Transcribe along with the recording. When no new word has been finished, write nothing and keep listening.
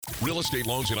Real estate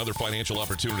loans and other financial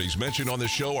opportunities mentioned on this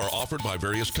show are offered by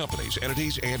various companies,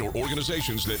 entities, and or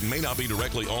organizations that may not be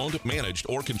directly owned, managed,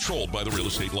 or controlled by the Real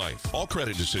Estate Life. All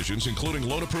credit decisions, including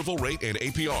loan approval rate and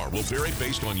APR, will vary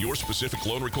based on your specific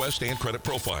loan request and credit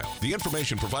profile. The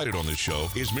information provided on this show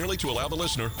is merely to allow the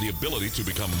listener the ability to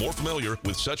become more familiar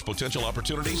with such potential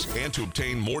opportunities and to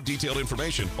obtain more detailed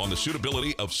information on the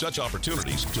suitability of such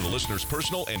opportunities to the listener's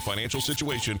personal and financial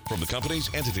situation from the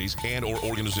companies, entities, and or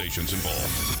organizations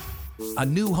involved. A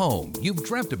new home you've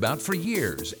dreamt about for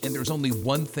years, and there's only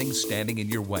one thing standing in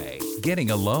your way: getting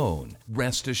a loan.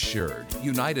 Rest assured,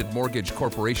 United Mortgage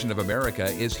Corporation of America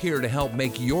is here to help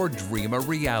make your dream a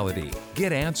reality.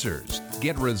 Get answers,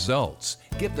 get results,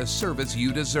 get the service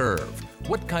you deserve.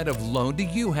 What kind of loan do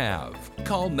you have?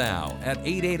 Call now at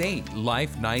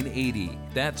 888-LIFE-980.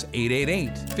 That's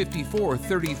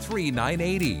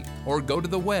 888-5433-980. Or go to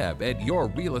the web at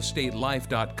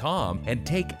yourrealestatelife.com and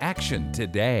take action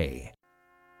today.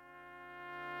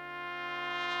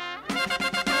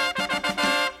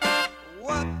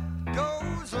 What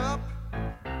goes up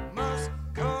must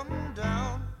come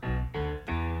down.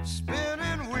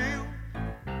 Spinning wheel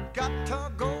got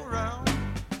to go round.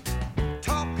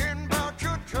 Talking about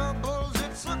your troubles,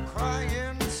 it's a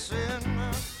crying sin.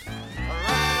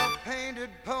 Ride a painted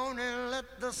pony, let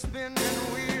the spinning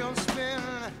wheel spin.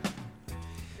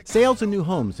 Sales in new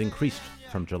homes increased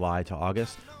from July to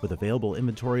August, with available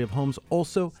inventory of homes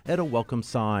also at a welcome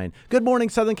sign. Good morning,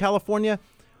 Southern California.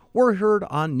 We're heard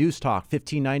on News Talk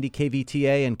 1590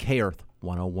 KVTA and K-Earth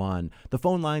 101. The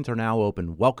phone lines are now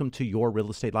open. Welcome to Your Real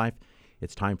Estate Life.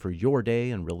 It's time for your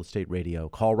day in real estate radio.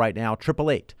 Call right now,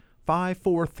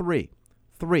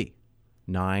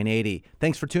 888-543-3980.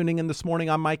 Thanks for tuning in this morning.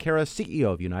 I'm Mike Harris,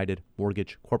 CEO of United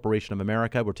Mortgage Corporation of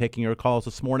America. We're taking your calls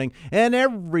this morning and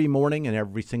every morning and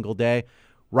every single day.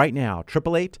 Right now,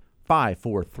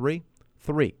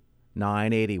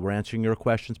 888-543-3980. We're answering your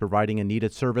questions, providing a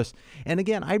needed service. And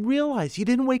again, I realize you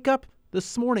didn't wake up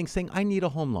this morning saying, I need a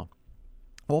home loan.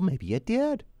 Well, maybe you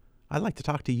did. I'd like to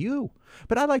talk to you,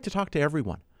 but I'd like to talk to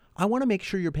everyone. I want to make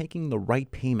sure you're making the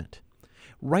right payment.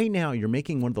 Right now, you're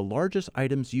making one of the largest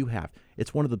items you have.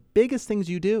 It's one of the biggest things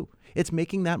you do. It's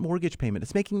making that mortgage payment.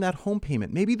 It's making that home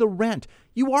payment, maybe the rent.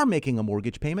 You are making a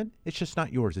mortgage payment. It's just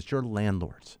not yours. It's your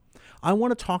landlord's. I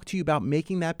want to talk to you about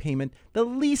making that payment the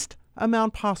least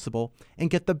amount possible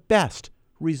and get the best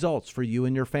results for you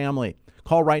and your family.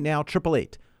 Call right now,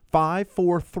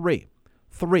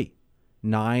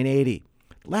 888-543-3980.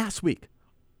 Last week,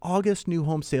 August new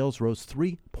home sales rose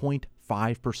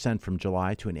 3.5% from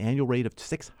July to an annual rate of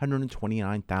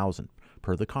 $629,000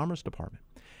 per the Commerce Department.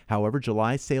 However,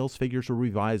 July sales figures were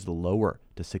revised lower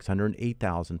to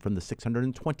 $608,000 from the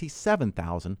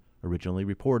 $627,000 originally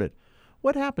reported.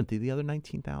 What happened to the other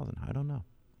 $19,000? I don't know.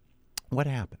 What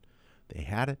happened? They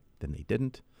had it, then they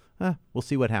didn't. We'll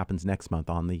see what happens next month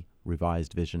on the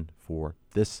revised vision for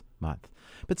this month.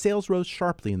 But sales rose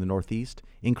sharply in the Northeast,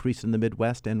 increased in the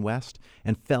Midwest and West,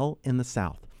 and fell in the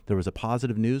South. There was a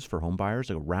positive news for home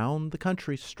buyers around the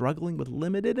country struggling with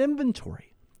limited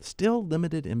inventory. Still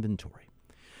limited inventory.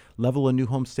 Level of new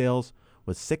home sales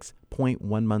was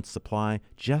 6.1 months supply,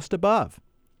 just above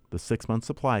the 6-month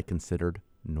supply considered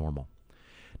normal.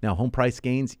 Now, home price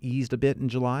gains eased a bit in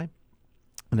July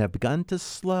and have begun to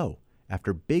slow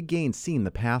after big gains seen the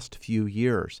past few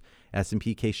years.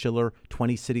 S&P Case-Shiller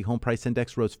 20-City Home Price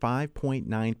Index rose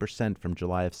 5.9% from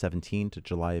July of 17 to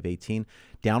July of 18,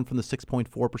 down from the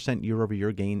 6.4%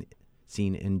 year-over-year gain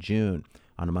seen in June.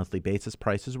 On a monthly basis,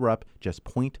 prices were up just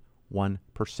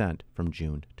 0.1% from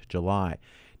June to July.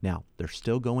 Now, they're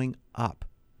still going up.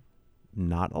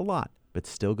 Not a lot, but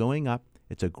still going up.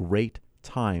 It's a great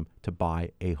time to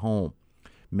buy a home.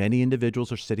 Many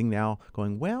individuals are sitting now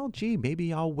going, well, gee,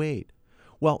 maybe I'll wait.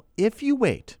 Well, if you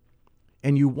wait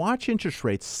and you watch interest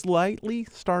rates slightly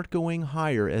start going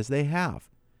higher as they have,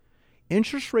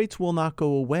 interest rates will not go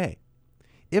away.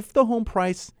 If the home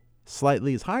price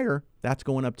slightly is higher, that's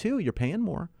going up too. You're paying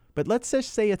more. But let's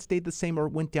just say it stayed the same or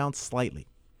went down slightly.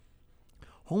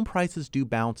 Home prices do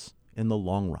bounce in the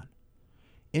long run.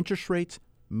 Interest rates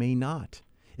may not.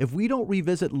 If we don't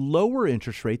revisit lower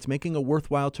interest rates, making it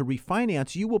worthwhile to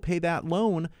refinance, you will pay that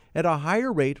loan at a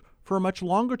higher rate for a much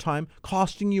longer time,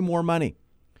 costing you more money.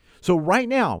 So right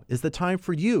now is the time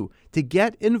for you to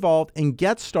get involved and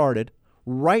get started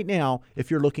right now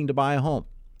if you're looking to buy a home.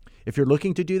 If you're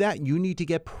looking to do that, you need to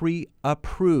get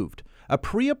pre-approved. A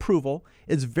pre-approval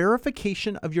is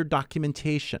verification of your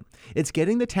documentation. It's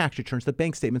getting the tax returns, the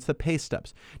bank statements, the pay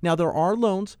stubs. Now, there are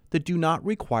loans that do not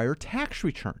require tax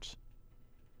returns.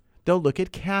 They'll look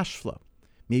at cash flow.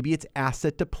 Maybe it's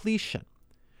asset depletion.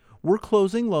 We're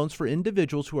closing loans for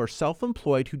individuals who are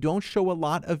self-employed who don't show a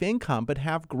lot of income but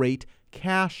have great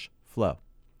cash flow.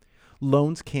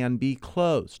 Loans can be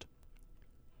closed.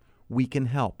 We can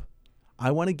help.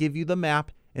 I want to give you the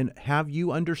map and have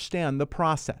you understand the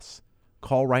process.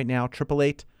 Call right now,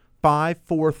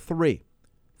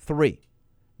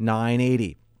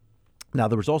 888-543-3980. Now,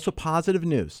 there was also positive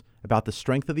news about the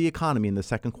strength of the economy in the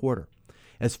second quarter.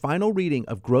 As final reading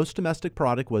of gross domestic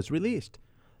product was released,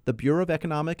 the Bureau of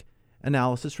Economic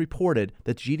Analysis reported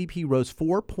that GDP rose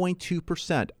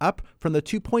 4.2%, up from the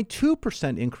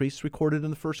 2.2% increase recorded in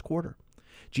the first quarter.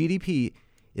 GDP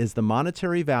is the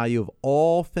monetary value of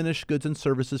all finished goods and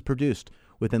services produced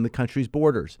within the country's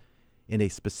borders in a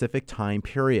specific time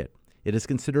period. It is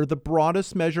considered the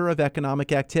broadest measure of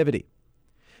economic activity.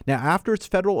 Now, after its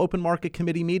Federal Open Market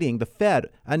Committee meeting, the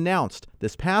Fed announced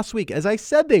this past week, as I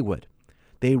said they would,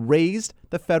 they raised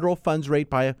the federal funds rate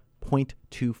by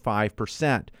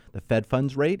 0.25%. The Fed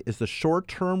funds rate is the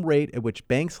short-term rate at which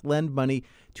banks lend money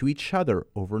to each other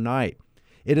overnight.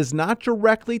 It is not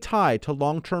directly tied to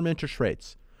long-term interest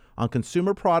rates. On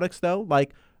consumer products, though,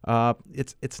 like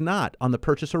it's not. On the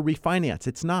purchase or refinance,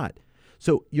 it's not.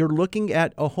 So you're looking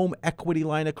at a home equity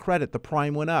line of credit. The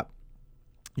prime went up.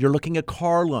 You're looking at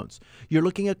car loans. You're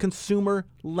looking at consumer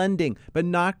lending, but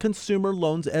not consumer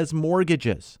loans as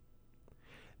mortgages.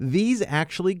 These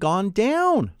actually gone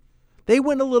down. They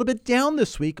went a little bit down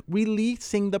this week,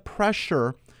 releasing the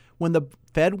pressure. When the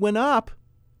Fed went up,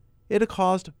 it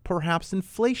caused perhaps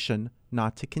inflation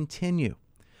not to continue.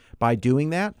 By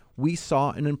doing that, we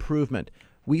saw an improvement.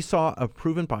 We saw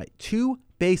improvement by 2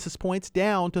 basis points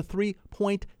down to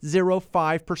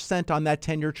 3.05% on that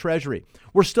 10-year Treasury.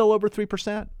 We're still over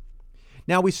 3%.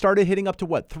 Now we started hitting up to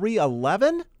what,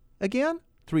 3.11 again?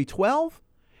 3.12?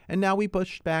 And now we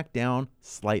pushed back down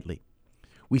slightly.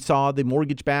 We saw the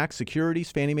mortgage-backed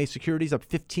securities, Fannie Mae securities, up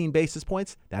 15 basis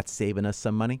points. That's saving us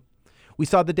some money. We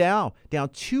saw the Dow down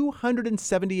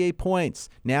 278 points.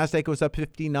 NASDAQ was up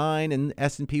 59 and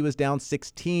S&P was down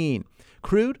 16.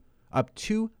 Crude up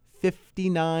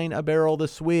 259 a barrel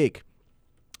this week.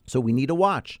 So we need to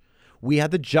watch. We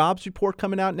have the jobs report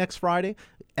coming out next Friday.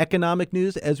 Economic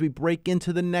news as we break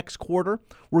into the next quarter.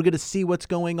 We're going to see what's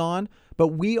going on, but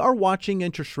we are watching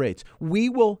interest rates. We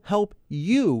will help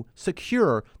you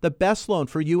secure the best loan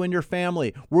for you and your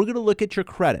family. We're going to look at your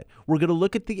credit. We're going to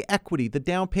look at the equity, the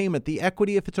down payment, the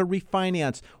equity if it's a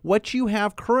refinance, what you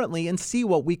have currently, and see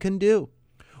what we can do.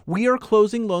 We are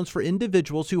closing loans for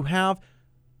individuals who have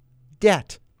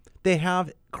debt. They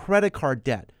have credit card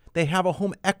debt. They have a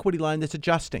home equity line that's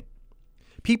adjusting.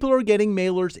 People are getting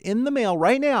mailers in the mail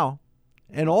right now,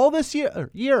 and all this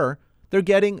year they're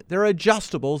getting their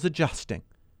adjustables adjusting.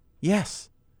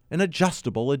 Yes, an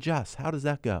adjustable adjust. How does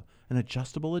that go? An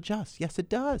adjustable adjust. Yes, it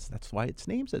does. That's why it's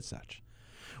named as such.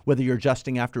 Whether you're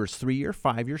adjusting after it's 3-year,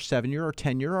 5-year, 7-year, or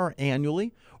 10-year, or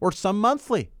annually, or some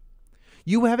monthly.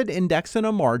 You have an index and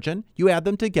a margin. You add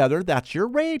them together. That's your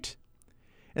rate.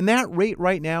 And that rate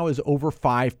right now is over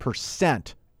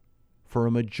 5% for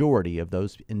a majority of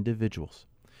those individuals.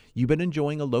 You've been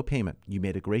enjoying a low payment. You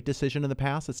made a great decision in the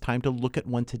past. It's time to look at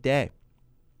one today.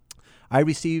 I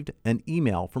received an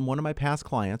email from one of my past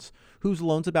clients whose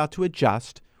loan's about to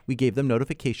adjust. We gave them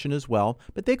notification as well,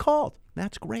 but they called.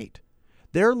 That's great.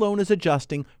 Their loan is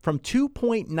adjusting from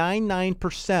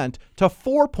 2.99% to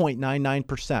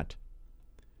 4.99%.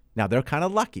 Now, they're kind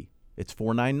of lucky. It's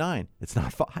 4.99. It's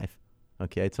not 5.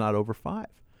 Okay, it's not over 5.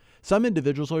 Some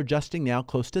individuals are adjusting now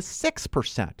close to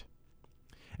 6%.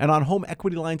 And on home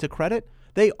equity lines of credit,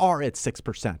 they are at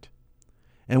 6%.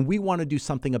 And we want to do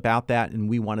something about that, and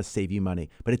we want to save you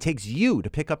money. But it takes you to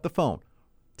pick up the phone.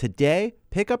 Today,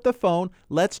 pick up the phone.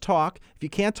 Let's talk. If you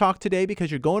can't talk today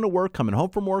because you're going to work, coming home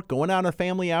from work, going out on a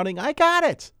family outing, I got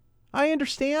it. I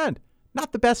understand.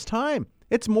 Not the best time.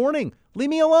 It's morning. Leave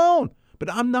me alone.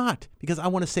 But I'm not, because I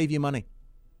want to save you money.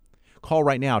 Call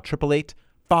right now,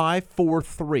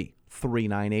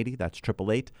 888-543-3980. That's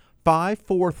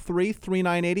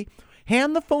 888-543-3980.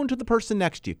 Hand the phone to the person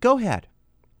next to you. Go ahead.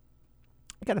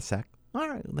 I got a sec. All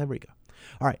right, there we go.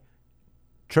 All right,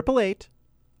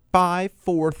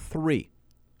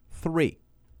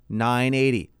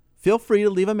 888-543-3980. Feel free to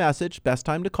leave a message, best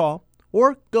time to call,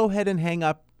 or go ahead and hang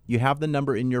up. You have the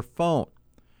number in your phone.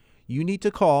 You need to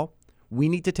call. We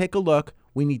need to take a look.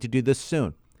 We need to do this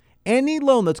soon. Any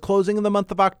loan that's closing in the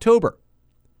month of October,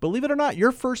 believe it or not,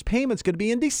 your first payment's going to be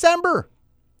in December.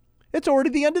 It's already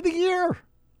the end of the year.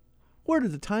 Where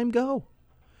did the time go?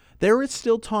 There is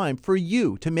still time for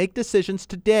you to make decisions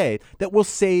today that will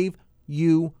save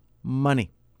you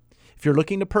money. If you're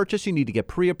looking to purchase, you need to get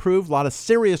pre-approved. A lot of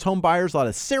serious home buyers, a lot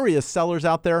of serious sellers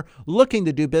out there looking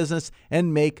to do business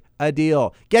and make a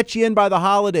deal. Get you in by the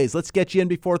holidays. Let's get you in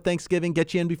before Thanksgiving,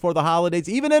 get you in before the holidays,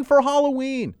 even in for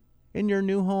Halloween in your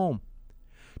new home.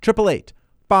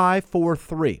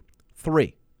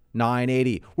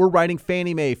 888-543-3980. We're writing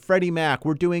Fannie Mae, Freddie Mac.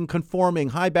 We're doing conforming,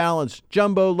 high balance,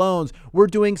 jumbo loans. We're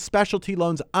doing specialty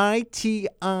loans,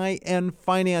 ITIN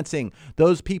financing.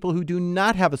 Those people who do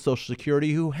not have a Social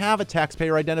Security, who have a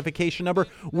taxpayer identification number,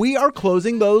 we are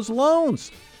closing those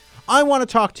loans. I want to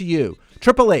talk to you.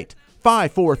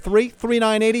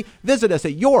 888-543-3980. Visit us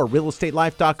at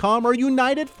yourrealestatelife.com or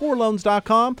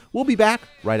unitedforloans.com. We'll be back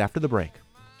right after the break.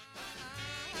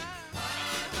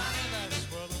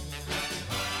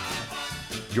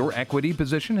 Your equity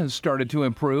position has started to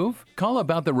improve? Call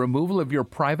about the removal of your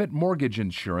private mortgage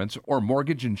insurance or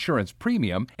mortgage insurance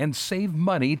premium and save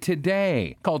money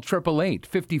today. Call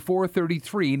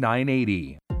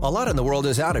 888-543-3980. A lot in the world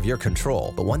is out of your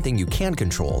control, but one thing you can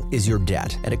control is your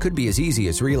debt. And it could be as easy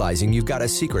as realizing you've got a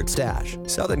secret stash.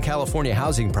 Southern California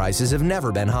housing prices have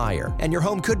never been higher, and your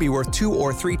home could be worth 2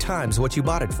 or 3 times what you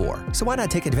bought it for. So why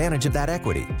not take advantage of that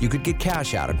equity? You could get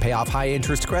cash out and pay off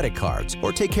high-interest credit cards,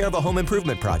 or take care of a home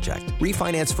improvement project.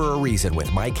 Refinance for a reason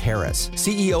with Mike Harris,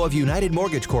 CEO of United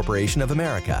Mortgage Corporation of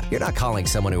America. You're not calling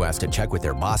someone who has to check with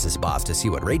their boss's boss to see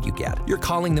what rate you get. You're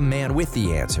calling the man with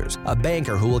the answers, a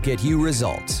banker who will get you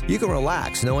results. You can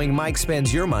relax knowing Mike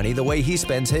spends your money the way he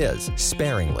spends his,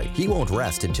 sparingly. He won't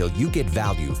rest until you get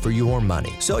value for your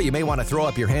money. So you may want to throw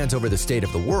up your hands over the state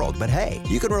of the world, but hey,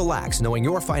 you can relax knowing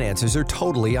your finances are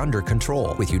totally under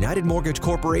control with United Mortgage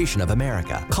Corporation of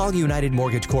America. Call United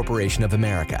Mortgage Corporation of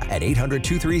America at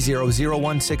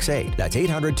 800-230-0168. That's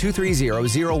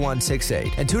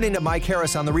 800-230-0168. And tune in to Mike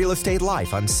Harris on The Real Estate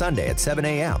Life on Sunday at 7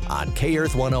 a.m. on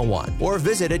K-Earth 101 or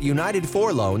visit at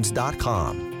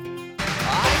unitedforloans.com.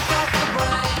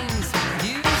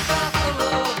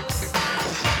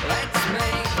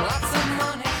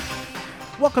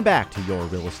 Welcome back to Your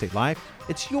Real Estate Life.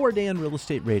 It's your day in real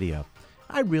estate radio.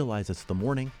 I realize it's the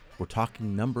morning. We're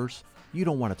talking numbers. You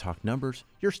don't want to talk numbers.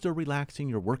 You're still relaxing.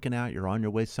 You're working out. You're on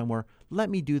your way somewhere. Let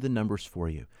me do the numbers for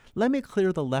you. Let me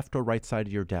clear the left or right side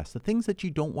of your desk. The things that you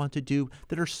don't want to do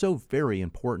that are so very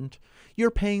important.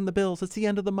 You're paying the bills. It's the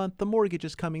end of the month. The mortgage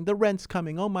is coming. The rent's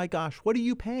coming. Oh my gosh. What are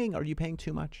you paying? Are you paying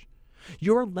too much?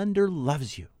 Your lender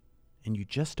loves you, and you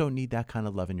just don't need that kind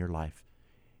of love in your life.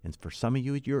 And for some of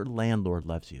you, your landlord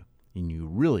loves you, and you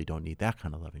really don't need that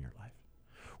kind of love in your life.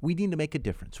 We need to make a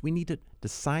difference. We need to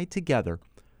decide together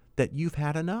that you've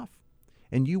had enough,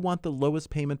 and you want the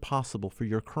lowest payment possible for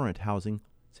your current housing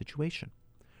situation.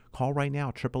 Call right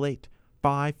now,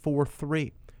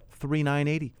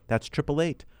 888-543-3980. That's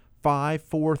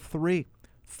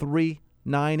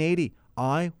 888-543-3980.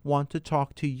 I want to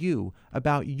talk to you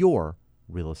about your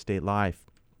real estate life.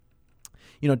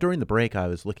 You know, during the break, I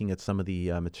was looking at some of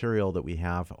the material that we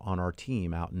have on our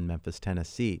team out in Memphis,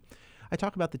 Tennessee. I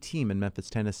talk about the team in Memphis,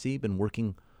 Tennessee, been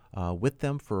working with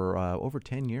them for over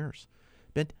 10 years.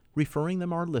 Been referring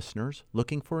them our listeners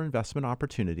looking for investment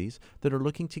opportunities that are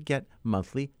looking to get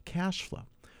monthly cash flow.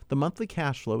 The monthly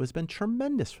cash flow has been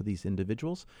tremendous for these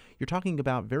individuals. You're talking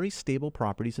about very stable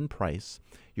properties in price.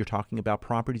 You're talking about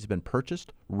properties that have been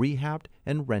purchased, rehabbed,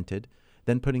 and rented,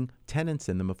 then putting tenants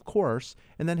in them, of course,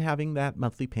 and then having that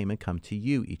monthly payment come to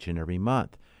you each and every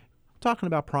month. I'm talking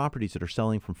about properties that are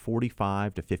selling from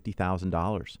 $45,000 to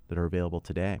 $50,000 that are available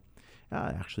today.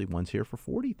 Actually, one's here for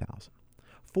 $40,000.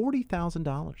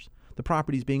 $40,000. The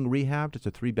property's being rehabbed. It's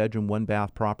a 3-bedroom,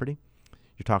 1-bath property.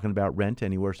 You're talking about rent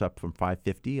anywhere up from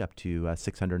 $550 up to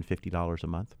 $650 a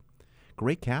month.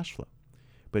 Great cash flow.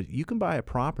 But you can buy a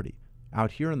property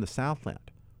out here in the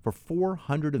Southland for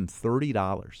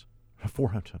 $430,000.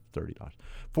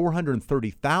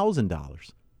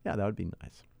 $430,000. Yeah, that would be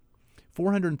nice.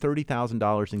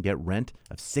 $430,000 and get rent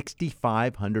of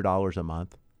 $6,500 a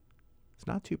month. It's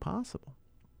not too possible.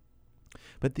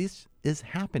 But this is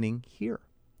happening here.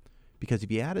 Because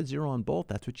if you add a zero on both,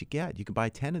 that's what you get. You can buy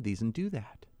 10 of these and do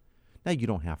that. Now, you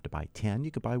don't have to buy 10.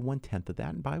 You could buy 1/10 of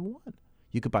that and buy one.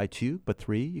 You could buy 2, but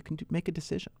 3. You can make a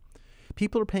decision.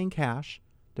 People are paying cash.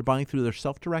 They're buying through their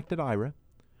self-directed IRA,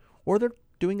 or they're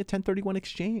doing a 1031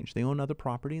 exchange. They own another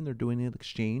property and they're doing an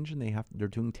exchange, and they're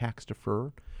doing tax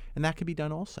deferred, and that could be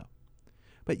done also.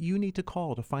 But you need to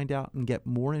call to find out and get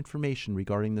more information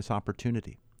regarding this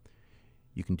opportunity.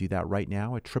 You can do that right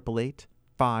now at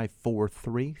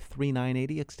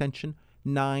 888-543-3980, extension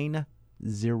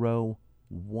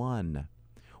 901.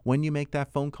 When you make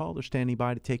that phone call, they're standing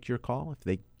by to take your call. If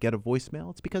they get a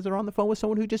voicemail, it's because they're on the phone with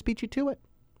someone who just beat you to it.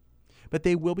 But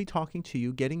they will be talking to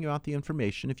you, getting you out the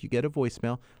information. If you get a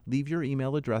voicemail, leave your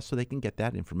email address so they can get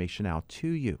that information out to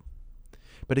you.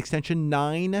 But extension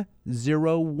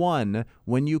 901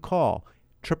 when you call,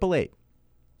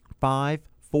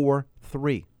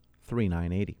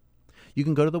 888-543-3980. You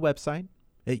can go to the website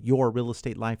at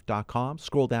yourrealestatelife.com.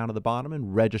 Scroll down to the bottom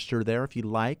and register there if you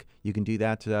like. You can do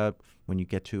that when you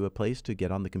get to a place to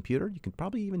get on the computer. You can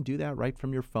probably even do that right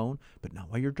from your phone, but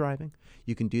not while you're driving.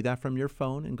 You can do that from your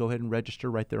phone and go ahead and register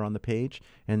right there on the page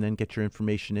and then get your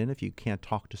information in if you can't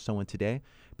talk to someone today.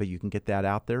 But you can get that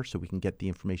out there so we can get the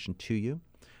information to you.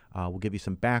 We'll give you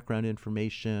some background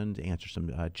information, to answer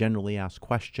some generally asked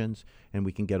questions, and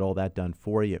we can get all that done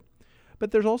for you. But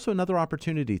there's also another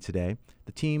opportunity today.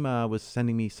 The team was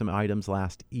sending me some items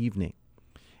last evening.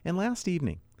 And last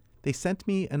evening, they sent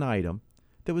me an item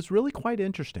that was really quite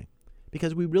interesting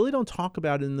because we really don't talk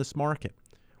about it in this market.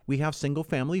 We have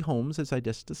single-family homes, as I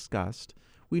just discussed.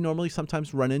 We normally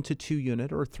sometimes run into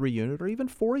 2-unit or 3-unit or even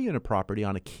 4-unit property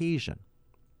on occasion.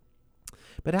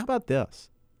 But how about this?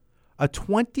 A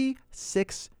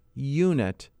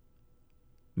 26-unit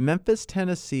Memphis,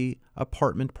 Tennessee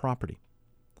apartment property.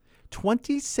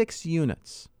 26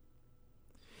 units.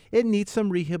 It needs some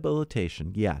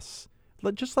rehabilitation, yes.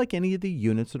 Just like any of the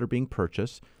units that are being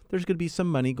purchased, there's going to be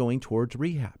some money going towards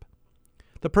rehab.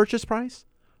 The purchase price?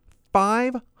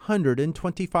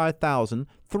 $525,000,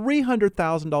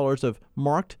 $300,000 of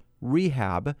marked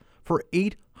rehab for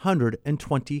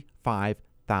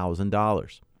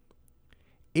 $825,000.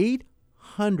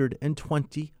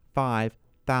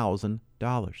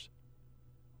 $825,000.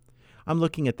 I'm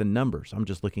looking at the numbers. I'm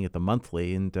just looking at the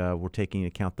monthly, and we're taking into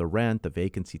account the rent, the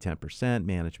vacancy 10%,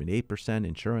 management 8%,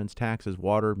 insurance, taxes,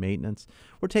 water, maintenance.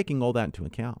 We're taking all that into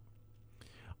account.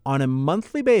 On a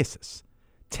monthly basis,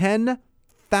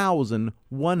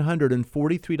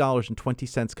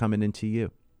 $10,143.20 coming into you.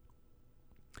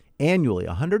 Annually,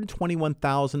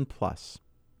 $121,000 plus.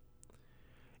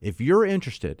 If you're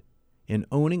interested in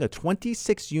owning a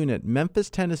 26-unit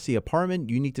Memphis, Tennessee apartment,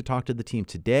 you need to talk to the team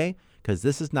today because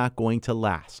this is not going to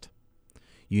last.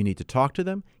 You need to talk to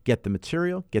them, get the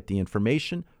material, get the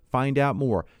information, find out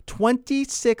more.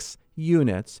 26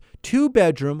 units,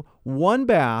 2-bedroom,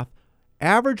 1-bath,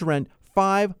 average rent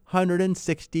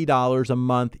 $560 a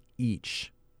month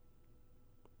each.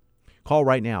 Call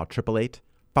right now,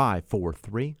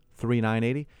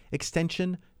 888-543-3980,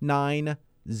 extension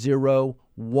 901.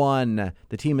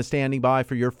 The team is standing by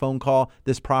for your phone call.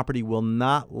 This property will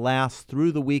not last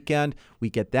through the weekend.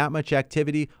 We get that much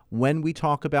activity when we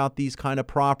talk about these kind of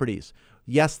properties.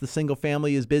 Yes, the single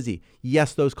family is busy.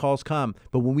 Yes, those calls come.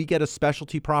 But when we get a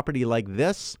specialty property like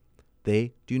this,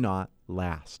 they do not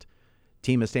last.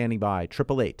 Team is standing by,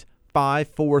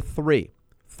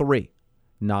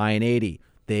 888-543-3980.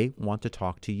 They want to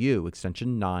talk to you,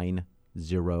 extension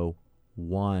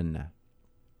 901.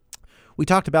 We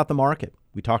talked about the market.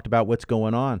 We talked about what's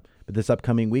going on. But this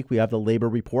upcoming week, we have the labor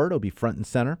report. It'll be front and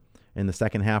center in the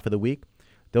second half of the week.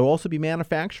 There will also be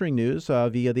manufacturing news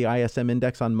via the ISM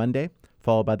Index on Monday,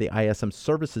 followed by the ISM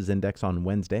Services Index on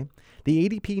Wednesday. The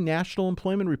ADP National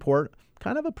Employment Report,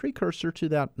 kind of a precursor to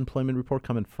that employment report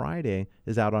coming Friday,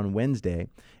 is out on Wednesday.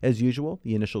 As usual,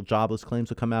 the initial jobless claims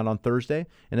will come out on Thursday.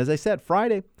 And as I said,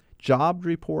 Friday, job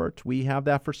report, we have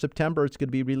that for September. It's going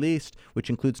to be released,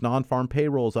 which includes non-farm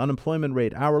payrolls, unemployment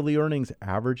rate, hourly earnings,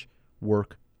 average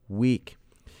work week.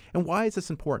 And why is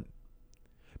this important?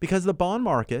 Because the bond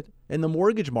market and the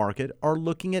mortgage market are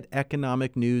looking at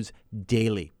economic news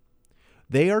daily.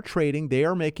 They are trading, they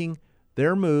are making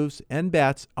their moves and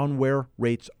bets on where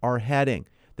rates are heading.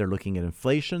 They're looking at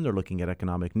inflation, they're looking at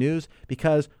economic news,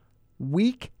 because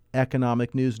weak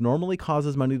economic news normally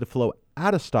causes money to flow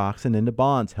out of stocks and into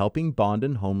bonds, helping bond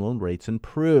and home loan rates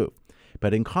improve.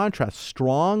 But in contrast,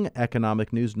 strong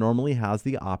economic news normally has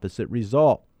the opposite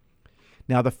result.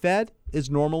 Now, the Fed is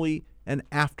normally an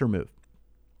after move.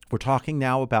 We're talking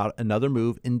now about another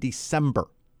move in December.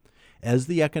 As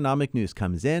the economic news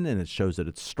comes in and it shows that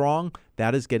it's strong,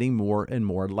 that is getting more and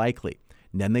more likely.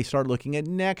 And then they start looking at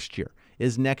next year.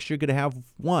 Is next year going to have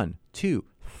 1, 2,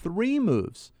 3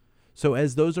 moves? So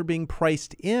as those are being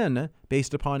priced in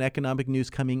based upon economic news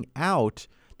coming out,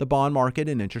 the bond market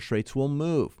and interest rates will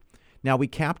move. Now, we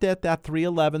capped at that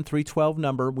 311, 312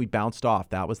 number. We bounced off.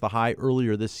 That was the high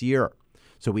earlier this year.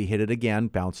 So we hit it again,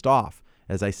 bounced off.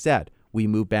 As I said, we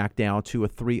moved back down to a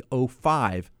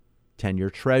 305 10-year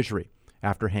Treasury.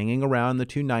 After hanging around the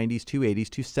 290s, 280s,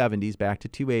 270s, back to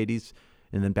 280s,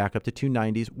 and then back up to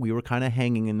 290s, we were kind of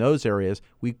hanging in those areas.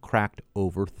 We cracked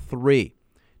over 3.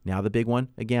 Now the big one,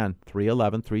 again,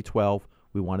 311, 312.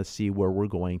 We want to see where we're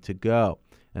going to go.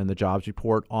 And the jobs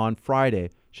report on Friday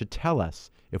should tell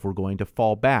us if we're going to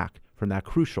fall back from that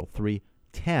crucial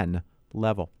 310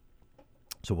 level.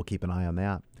 So we'll keep an eye on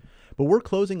that. But we're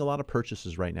closing a lot of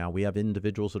purchases right now. We have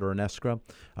individuals that are in escrow.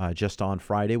 Just on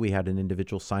Friday, we had an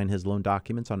individual sign his loan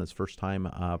documents on his first time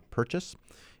purchase.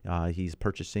 He's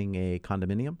purchasing a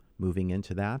condominium, moving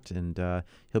into that, and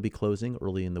he'll be closing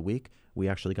early in the week. We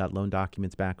actually got loan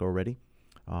documents back already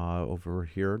over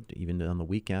here, even on the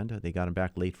weekend. They got them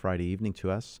back late Friday evening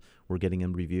to us. We're getting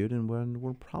them reviewed, and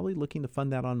we're probably looking to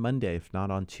fund that on Monday, if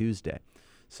not on Tuesday.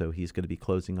 So he's going to be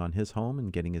closing on his home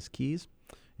and getting his keys.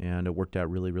 And it worked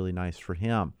out really, really nice for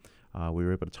him. We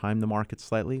were able to time the market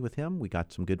slightly with him. We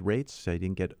got some good rates. I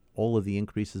didn't get all of the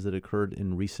increases that occurred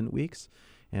in recent weeks,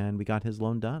 and we got his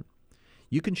loan done.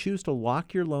 You can choose to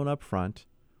lock your loan up front,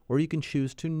 or you can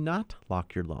choose to not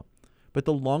lock your loan. But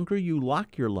the longer you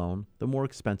lock your loan, the more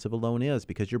expensive a loan is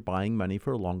because you're buying money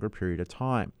for a longer period of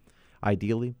time.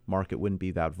 Ideally, market wouldn't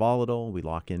be that volatile. We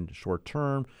lock in short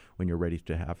term. When you're ready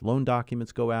to have loan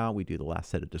documents go out, we do the last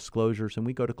set of disclosures, and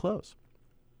we go to close.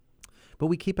 But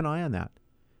we keep an eye on that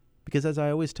because, as I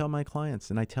always tell my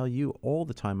clients, and I tell you all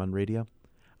the time on radio,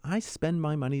 I spend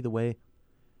my money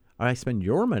I spend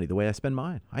your money the way I spend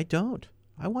mine. I don't.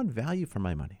 I want value for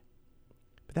my money.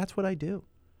 But that's what I do.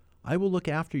 I will look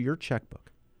after your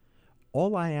checkbook.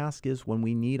 All I ask is when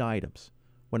we need items,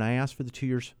 when I ask for the 2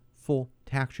 years full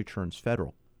tax returns,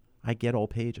 federal, I get all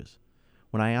pages.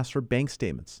 When I ask for bank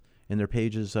statements, and they're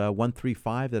pages 1 through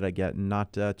 5 that I get, and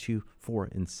not 2, 4,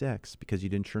 and 6 because you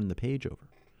didn't turn the page over.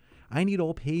 I need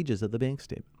all pages of the bank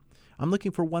statement. I'm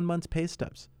looking for 1 month's pay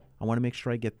stubs. I want to make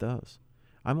sure I get those.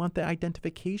 I want the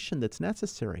identification that's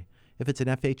necessary. If it's an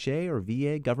FHA or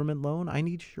VA government loan, I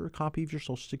need a copy of your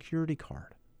Social Security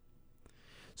card.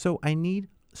 So I need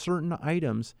certain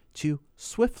items to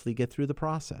swiftly get through the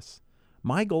process.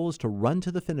 My goal is to run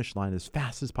to the finish line as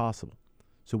fast as possible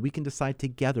so we can decide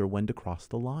together when to cross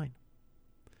the line.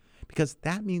 Because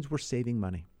that means we're saving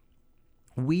money.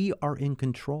 We are in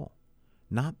control,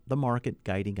 not the market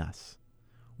guiding us.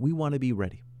 We want to be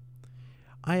ready.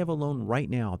 I have a loan right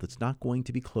now that's not going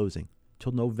to be closing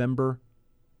till November,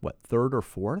 3rd or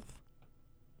 4th?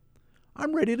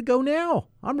 I'm ready to go now.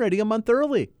 I'm ready a month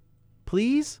early.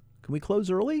 Please, can we close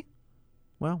early?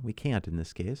 Well, we can't in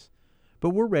this case,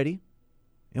 but we're ready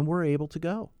and we're able to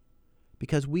go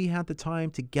because we had the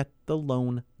time to get the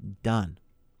loan done.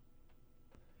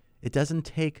 It doesn't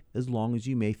take as long as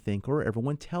you may think or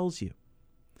everyone tells you.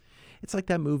 It's like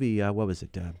that movie,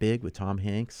 Big with Tom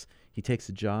Hanks. He takes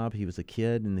a job. He was a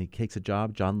kid, and he takes a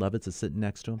job. John Lovitz is sitting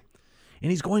next to him,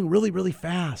 and he's going really, really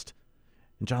fast.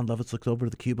 And John Lovitz looks over to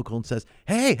the cubicle and says,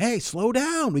 Hey, slow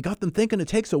down. We got them thinking it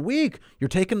takes a week. You're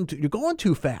going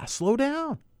too fast. Slow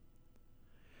down.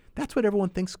 That's what everyone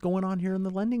thinks going on here in the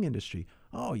lending industry.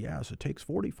 Oh, yes, it takes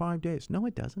 45 days. No,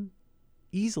 it doesn't.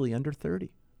 Easily under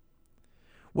 30.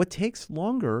 What takes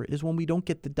longer is when we don't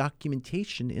get the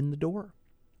documentation in the door.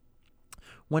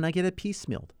 When I get it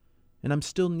piecemealed and I'm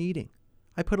still needing,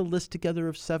 I put a list together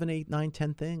of 7, 8, 9,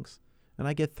 10 things, and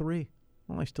I get 3.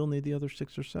 Well, I still need the other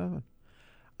 6 or 7.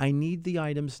 I need the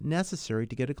items necessary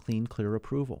to get a clean, clear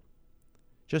approval.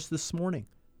 Just this morning,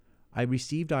 I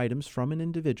received items from an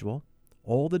individual.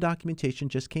 All the documentation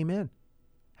just came in.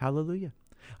 Hallelujah.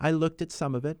 I looked at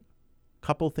some of it. A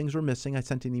couple of things were missing. I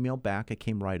sent an email back. It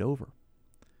came right over.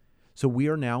 So we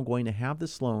are now going to have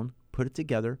this loan, put it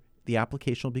together. The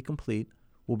application will be complete.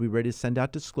 We'll be ready to send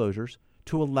out disclosures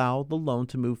to allow the loan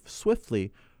to move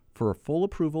swiftly for a full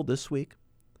approval this week,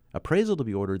 appraisal to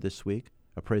be ordered this week,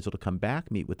 appraisal to come back,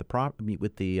 meet with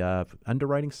the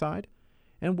underwriting side,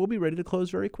 and we'll be ready to close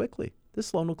very quickly.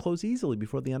 This loan will close easily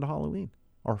before the end of Halloween,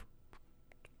 or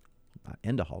not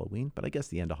end of Halloween, but I guess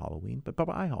the end of Halloween, but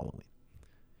by Halloween.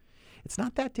 It's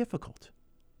not that difficult.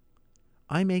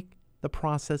 I make the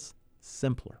process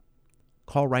simpler.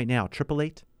 Call right now,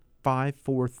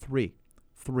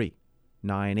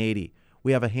 888-543-3980.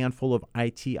 We have a handful of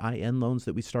ITIN loans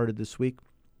that we started this week.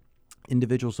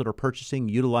 Individuals that are purchasing,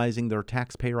 utilizing their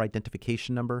taxpayer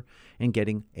identification number and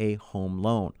getting a home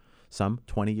loan. Some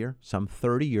 20-year, some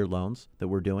 30-year loans that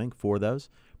we're doing for those,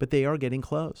 but they are getting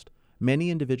closed. Many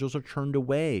individuals are turned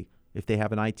away if they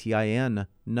have an ITIN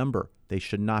number. They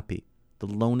should not be. The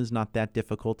loan is not that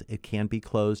difficult. It can be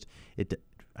closed.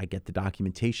 I get the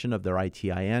documentation of their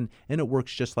ITIN, and it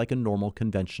works just like a normal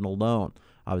conventional loan.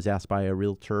 I was asked by a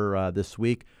realtor this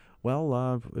week,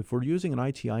 if we're using an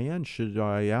ITIN, should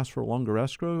I ask for a longer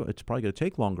escrow? It's probably going to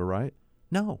take longer, right?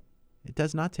 No, it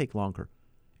does not take longer.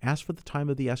 Ask for the time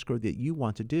of the escrow that you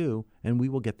want to do, and we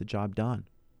will get the job done.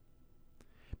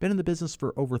 Been in the business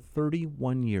for over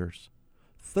 31 years.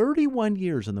 31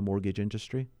 years in the mortgage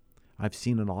industry. I've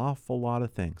seen an awful lot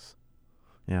of things.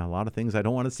 Yeah, a lot of things I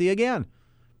don't want to see again,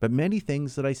 but many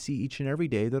things that I see each and every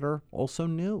day that are also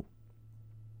new.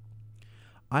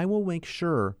 I will make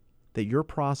sure that your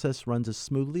process runs as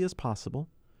smoothly as possible.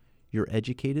 You're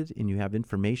educated and you have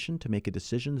information to make a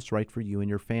decision that's right for you and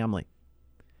your family.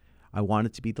 I want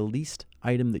it to be the least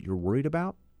item that you're worried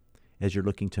about as you're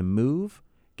looking to move,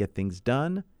 get things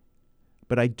done.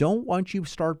 But I don't want you to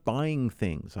start buying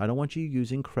things. I don't want you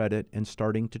using credit and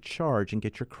starting to charge and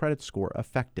get your credit score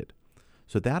affected.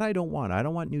 So that I don't want. I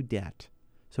don't want new debt.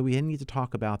 So we need to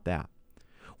talk about that.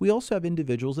 We also have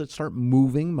individuals that start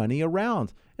moving money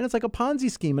around. And it's like a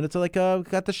Ponzi scheme. And it's like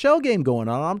got the shell game going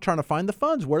on. I'm trying to find the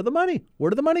funds. Where did the money? Where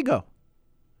did the money go?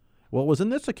 Well, it was in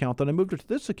this account. Then I moved it to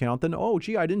this account. Then, oh,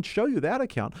 gee, I didn't show you that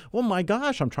account. Well, my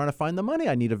gosh, I'm trying to find the money.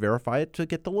 I need to verify it to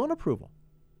get the loan approval.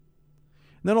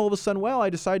 And then all of a sudden, well, I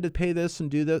decided to pay this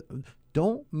and do that.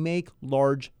 Don't make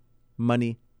large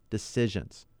money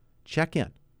decisions. Check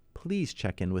in. Please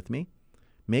check in with me.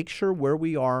 Make sure where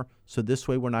we are so this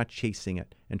way we're not chasing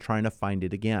it and trying to find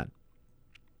it again.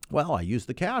 Well, I used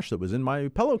the cash that was in my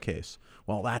pillowcase.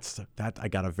 Well, that I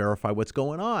got to verify what's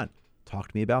going on. Talk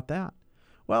to me about that.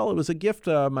 Well, it was a gift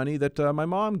money that my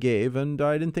mom gave, and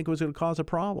I didn't think it was going to cause a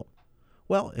problem.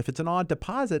 Well, if it's an odd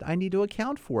deposit, I need to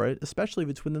account for it, especially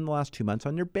if it's within the last 2 months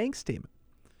on your bank statement.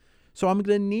 So I'm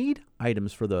going to need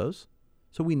items for those,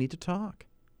 so we need to talk.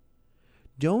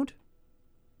 Don't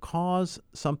cause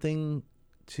something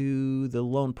to the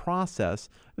loan process,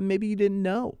 and maybe you didn't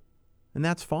know, and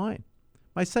that's fine.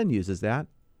 My son uses that.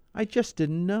 I just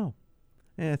didn't know.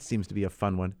 It seems to be a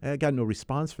fun one. I got no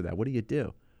response for that. What do you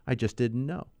do? I just didn't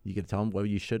know. You can tell him, well,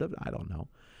 you should have. I don't know.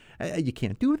 You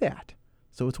can't do that.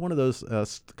 So it's one of those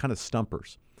kind of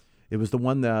stumpers. It was the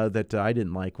one that I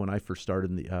didn't like when I first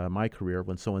started in my career,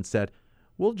 when someone said,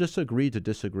 we'll just agree to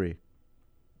disagree.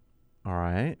 All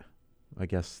right. I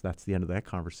guess that's the end of that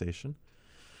conversation.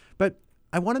 But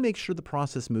I want to make sure the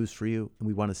process moves for you, and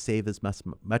we want to save as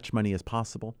much money as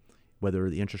possible, whether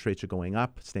the interest rates are going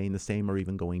up, staying the same, or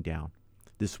even going down.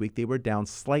 This week, they were down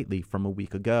slightly from a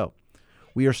week ago.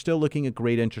 We are still looking at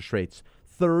great interest rates.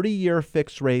 30-year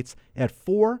fixed rates at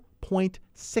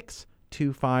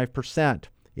 4.625%.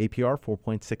 APR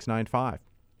 4.695.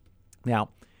 Now,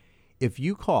 if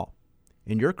you call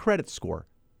and your credit score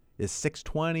is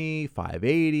 620,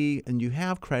 580, and you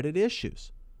have credit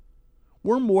issues,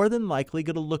 we're more than likely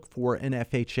going to look for an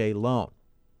FHA loan,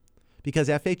 because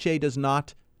FHA does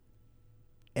not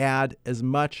add as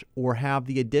much or have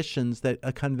the additions that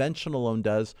a conventional loan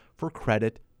does for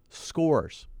credit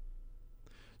scores.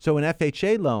 So an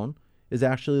FHA loan is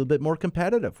actually a little bit more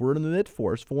competitive. We're in the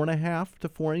mid-4s, 4.5 to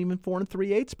 4, even 4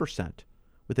 3/8%,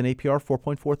 with an APR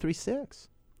 4.436.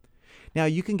 Now,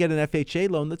 you can get an FHA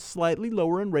loan that's slightly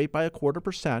lower in rate by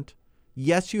 0.25%.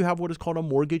 Yes, you have what is called a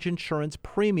mortgage insurance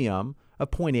premium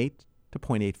of 0.8 to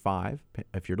 0.85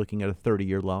 if you're looking at a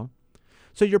 30-year loan.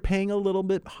 So you're paying a little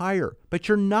bit higher, but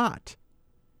you're not,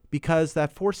 because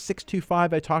that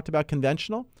 4.625 I talked about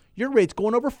conventional, your rate's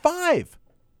going over 5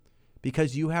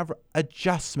 because you have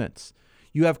adjustments.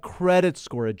 You have credit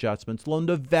score adjustments, loan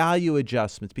to value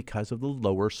adjustments because of the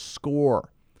lower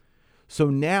score. So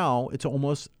now it's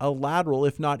almost a lateral,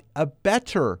 if not a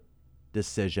better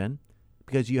decision,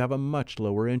 because you have a much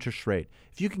lower interest rate.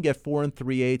 If you can get 4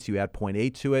 3/8, you add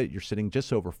 0.8 to it, you're sitting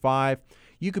just over 5.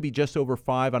 You could be just over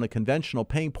 5 on a conventional,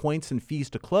 paying points and fees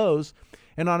to close.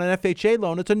 And on an FHA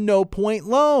loan, it's a no-point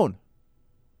loan.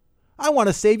 I want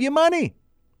to save you money.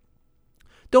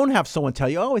 Don't have someone tell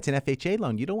you, oh, it's an FHA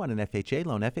loan. You don't want an FHA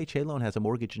loan. FHA loan has a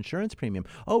mortgage insurance premium.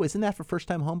 Oh, isn't that for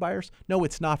first-time home buyers? No,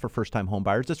 it's not for first-time home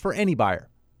buyers. It's for any buyer.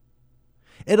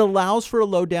 It allows for a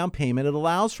low down payment. It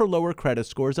allows for lower credit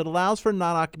scores. It allows for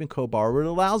non-occupant co-borrower. It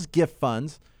allows gift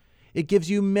funds. It gives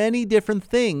you many different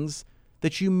things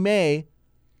that you may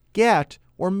get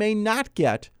or may not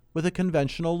get with a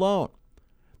conventional loan.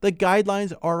 The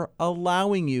guidelines are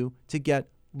allowing you to get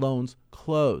loans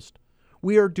closed.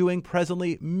 We are doing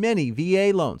presently many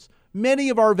VA loans. Many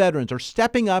of our veterans are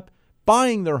stepping up,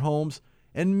 buying their homes,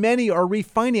 and many are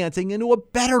refinancing into a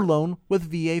better loan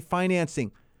with VA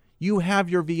financing. You have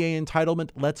your VA entitlement.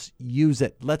 Let's use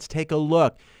it. Let's take a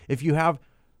look. If you have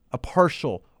a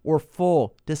partial or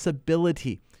full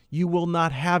disability, you will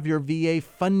not have your VA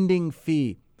funding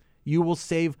fee. You will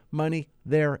save money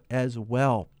there as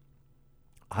well.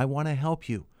 I want to help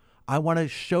you. I want to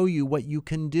show you what you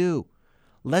can do.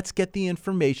 Let's get the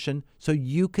information so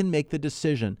you can make the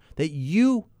decision that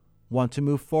you want to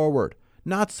move forward.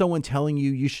 Not someone telling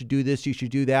you you should do this, you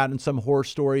should do that, and some horror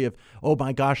story of, oh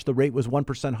my gosh, the rate was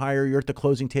 1% higher, you're at the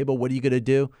closing table, what are you going to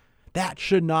do? That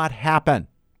should not happen.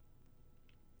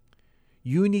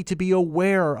 You need to be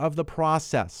aware of the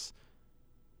process.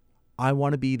 I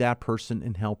want to be that person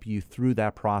and help you through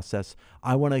that process.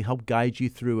 I want to help guide you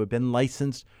through. I've been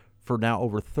licensed for now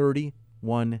over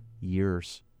 31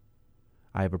 years.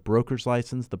 I have a broker's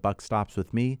license. The buck stops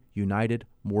with me. United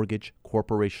Mortgage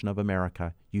Corporation of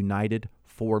America.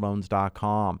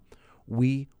 UnitedForLoans.com.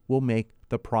 We will make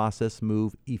the process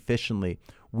move efficiently.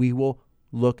 We will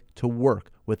look to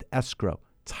work with escrow,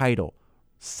 title,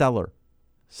 seller,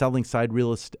 selling side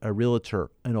realtor,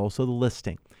 and also the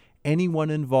listing. Anyone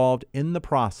involved in the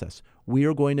process, we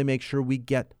are going to make sure we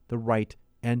get the right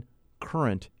and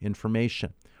current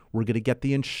information. We're going to get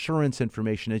the insurance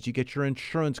information as you get your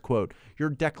insurance quote, your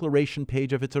declaration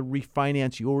page if it's a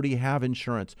refinance, you already have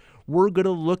insurance. We're going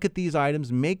to look at these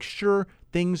items, make sure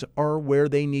things are where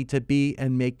they need to be,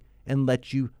 and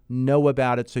let you know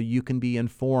about it so you can be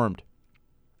informed.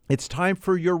 It's time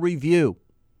for your review.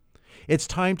 It's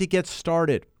time to get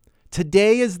started.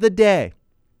 Today is the day.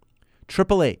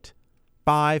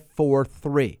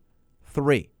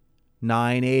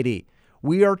 888-543-3980.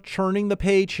 We are turning the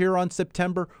page here on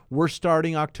September. We're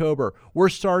starting October. We're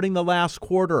starting the last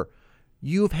quarter.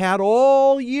 You've had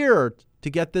all year to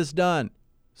get this done.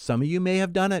 Some of you may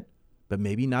have done it, but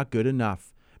maybe not good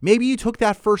enough. Maybe you took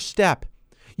that first step.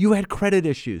 You had credit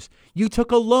issues. You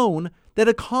took a loan that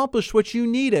accomplished what you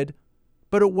needed,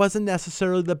 but it wasn't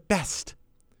necessarily the best.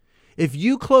 If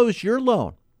you closed your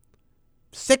loan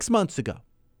 6 months ago,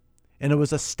 and it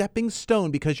was a stepping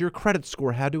stone because your credit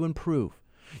score had to improve,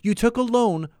 you took a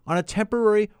loan on a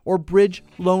temporary or bridge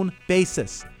loan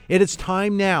basis, it is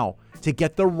time now to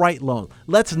get the right loan.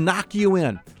 Let's knock you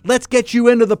in. Let's get you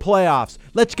into the playoffs.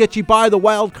 Let's get you by the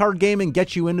wild card game and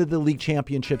get you into the league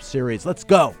championship series. Let's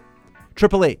go.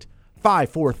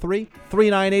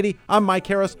 888-543-3980. I'm Mike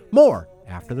Harris. More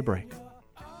after the break.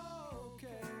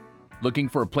 Looking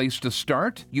for a place to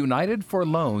start? United for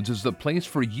Loans is the place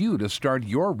for you to start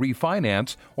your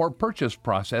refinance or purchase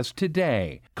process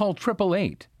today. Call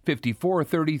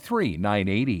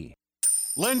 888-543-3980.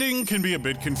 Lending can be a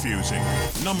bit confusing.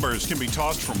 Numbers can be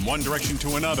tossed from one direction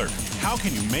to another. How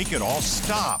can you make it all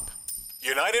stop?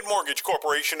 United Mortgage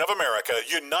Corporation of America,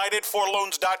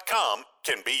 UnitedForLoans.com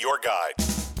can be your guide.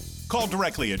 Call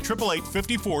directly at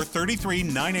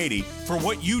 888-543-3980 for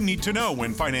what you need to know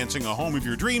when financing a home of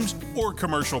your dreams or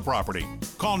commercial property.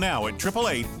 Call now at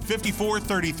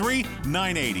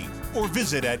 888-543-3980 or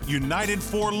visit at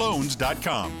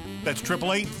UnitedForLoans.com. That's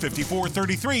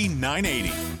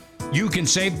 888-543-3980. You can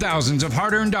save thousands of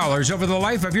hard-earned dollars over the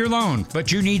life of your loan, but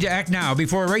you need to act now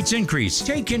before rates increase.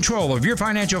 Take control of your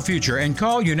financial future and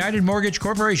call United Mortgage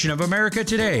Corporation of America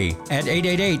today at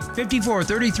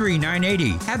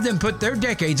 888-543-3980. Have them put their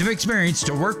decades of experience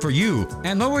to work for you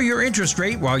and lower your interest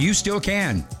rate while you still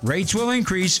can. Rates will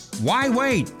increase. Why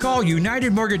wait? Call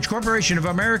United Mortgage Corporation of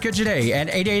America today at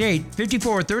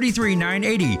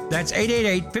 888-543-3980. That's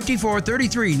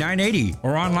 888-543-3980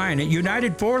 or online at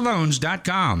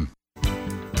UnitedForLoans.com.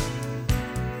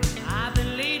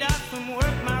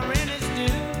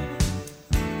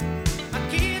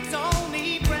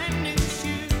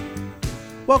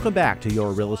 Welcome back to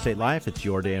Your Real Estate Life. It's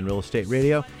Your Day in Real Estate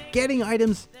Radio. Getting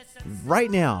items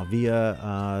right now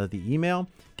via the email,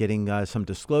 getting some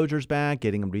disclosures back,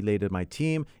 getting them relayed to my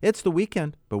team. It's the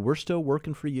weekend, but we're still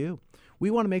working for you.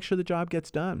 We want to make sure the job gets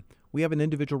done. We have an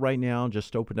individual right now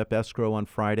just opened up escrow on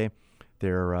Friday.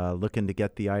 They're looking to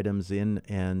get the items in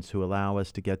and to allow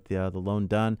us to get the loan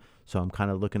done. So I'm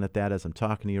kind of looking at that as I'm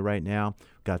talking to you right now.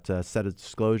 Got a set of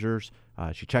disclosures.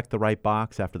 She checked the right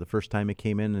box after the first time it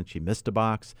came in, and she missed a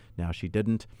box. Now she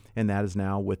didn't, and that is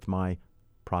now with my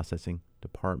processing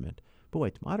department.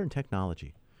 Boy, modern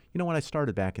technology. You know, when I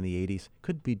started back in the 80s,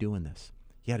 couldn't be doing this.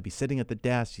 You had to be sitting at the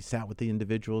desk. You sat with the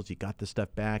individuals. You got the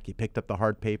stuff back. You picked up the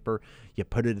hard paper. You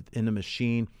put it in a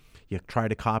machine. You try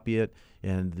to copy it,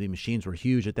 and the machines were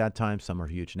huge at that time. Some are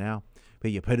huge now.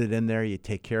 But you put it in there. You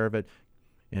take care of it.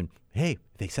 And, hey,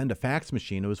 they send a fax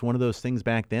machine. It was one of those things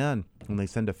back then when they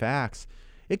send a fax.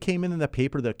 It came in the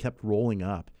paper that kept rolling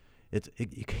up.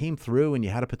 It came through, and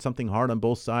you had to put something hard on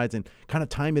both sides and kind of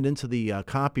time it into the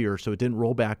copier so it didn't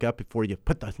roll back up before you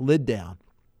put the lid down.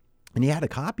 And you had to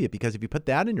copy it because if you put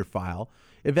that in your file,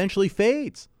 it eventually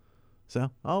fades.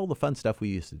 So all the fun stuff we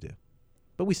used to do.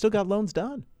 But we still got loans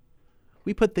done.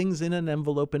 We put things in an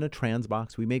envelope in a trans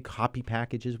box. We made copy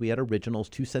packages. We had originals,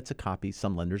 2 sets of copies.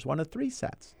 Some lenders wanted 3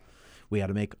 sets. We had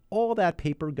to make all that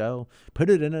paper go, put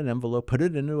it in an envelope, put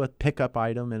it into a pickup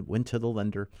item, and went to the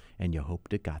lender, and you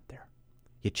hoped it got there.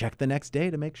 You checked the next day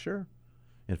to make sure.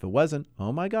 And if it wasn't,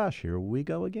 oh my gosh, here we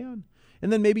go again.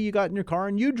 And then maybe you got in your car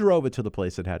and you drove it to the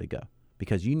place it had to go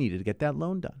because you needed to get that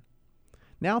loan done.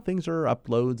 Now things are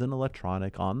uploads and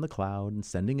electronic on the cloud and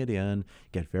sending it in,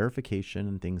 get verification,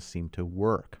 and things seem to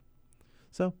work.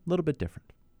 So a little bit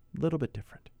different, You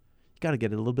got to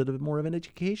get a little bit more of an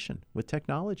education with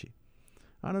technology.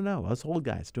 I don't know. Us old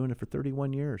guys doing it for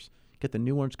 31 years. Get the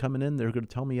new ones coming in. They're going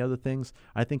to tell me other things.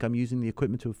 I think I'm using the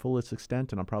equipment to a fullest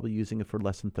extent, and I'm probably using it for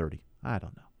less than 30. I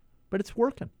don't know. But it's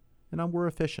working, and we're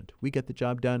efficient. We get the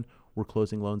job done. We're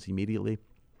closing loans immediately,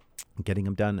 getting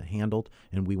them done, handled,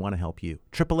 and we want to help you.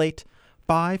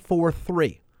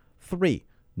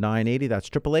 888-543-3980. That's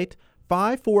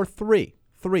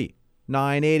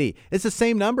 888-543-3980. It's the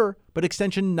same number, but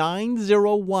extension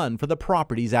 901 for the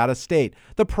properties out of state.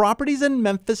 The properties in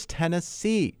Memphis,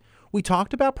 Tennessee. We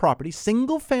talked about properties,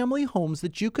 single-family homes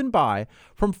that you can buy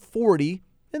from $40,000,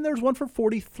 and there's one for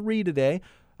 $43,000 today,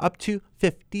 up to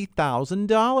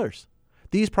 $50,000.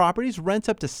 These properties rent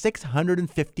up to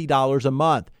 $650 a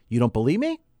month. You don't believe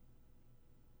me?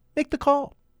 Make the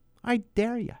call. I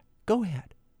dare you. Go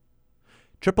ahead.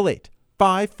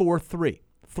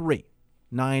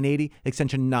 888-543-3980,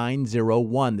 extension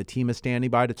 901. The team is standing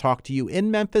by to talk to you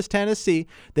in Memphis, Tennessee.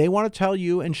 They want to tell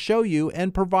you and show you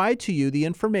and provide to you the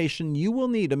information you will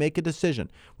need to make a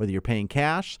decision, whether you're paying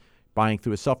cash, buying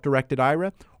through a self-directed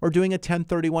IRA, or doing a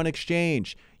 1031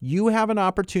 exchange. You have an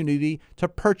opportunity to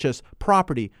purchase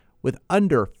property with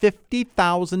under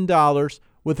 $50,000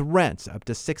 with rents up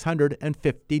to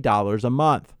 $650 a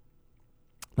month.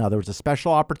 Now, there was a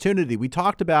special opportunity. We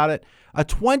talked about it. A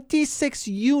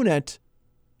 26-unit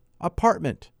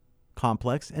apartment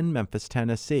complex in Memphis,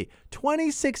 Tennessee.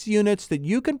 26 units that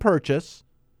you can purchase,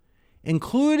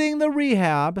 including the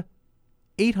rehab,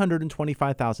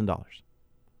 $825,000.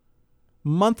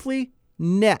 Monthly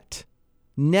net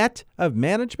of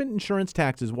management, insurance,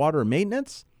 taxes, water, and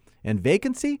maintenance, and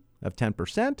vacancy of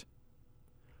 10%,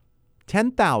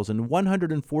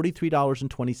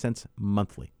 $10,143.20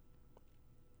 monthly.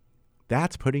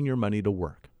 That's putting your money to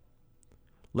work.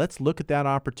 Let's look at that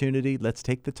opportunity. Let's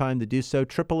take the time to do so.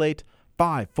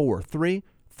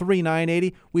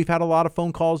 888-543-3980. We've had a lot of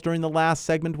phone calls during the last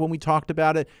segment when we talked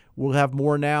about it. We'll have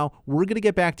more now. We're going to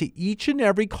get back to each and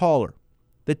every caller.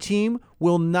 The team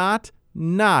will not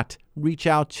reach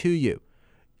out to you.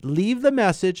 Leave the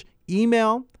message,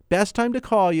 email, best time to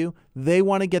call you. They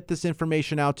want to get this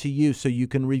information out to you so you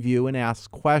can review and ask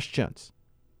questions.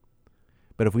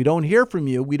 But if we don't hear from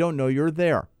you, we don't know you're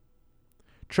there.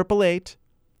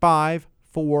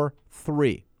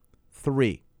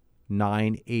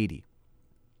 888-543-3980.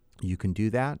 You can do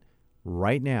that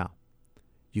right now.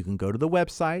 You can go to the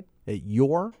website at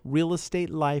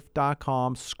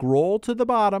yourrealestatelife.com, scroll to the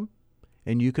bottom,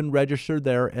 and you can register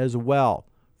there as well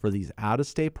for these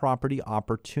out-of-state property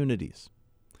opportunities.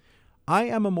 I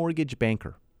am a mortgage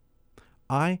banker.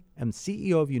 I am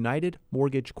CEO of United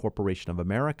Mortgage Corporation of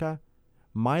America.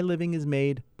 My living is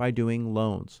made by doing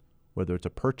loans, whether it's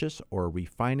a purchase or a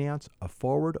refinance, a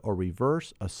forward or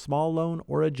reverse, a small loan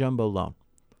or a jumbo loan.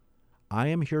 I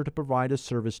am here to provide a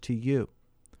service to you.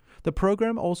 The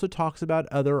program also talks about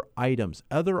other items,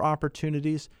 other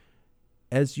opportunities.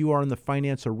 As you are in the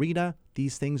finance arena,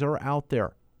 these things are out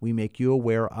there. We make you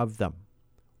aware of them.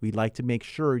 We'd like to make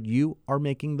sure you are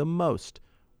making the most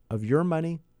of your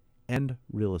money and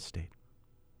real estate.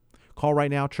 Call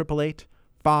right now,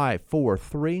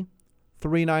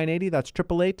 888-543-3980. That's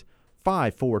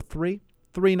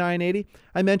 888-543-3980.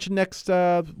 I mentioned next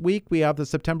week we have the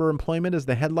September employment as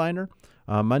the headliner.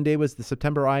 Monday was the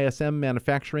September ISM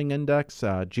Manufacturing Index,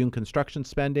 June construction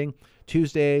spending.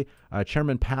 Tuesday,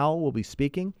 Chairman Powell will be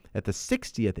speaking at the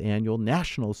 60th Annual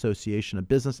National Association of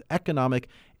Business Economic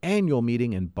Annual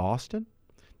Meeting in Boston.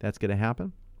 That's going to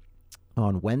happen.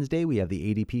 On Wednesday, we have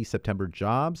the ADP September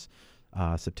jobs,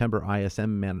 September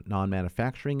ISM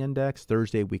Non-Manufacturing Index,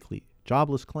 Thursday, weekly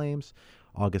jobless claims,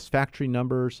 August factory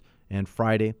numbers, and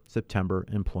Friday, September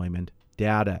employment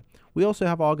data. We also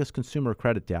have August consumer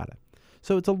credit data.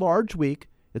 So it's a large week.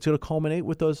 It's going to culminate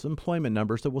with those employment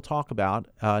numbers that we'll talk about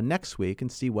next week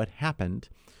and see what happened.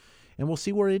 And we'll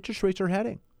see where interest rates are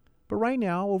heading. But right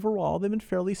now, overall, they've been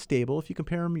fairly stable. If you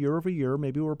compare them year over year,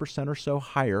 maybe we're 1% or so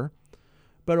higher.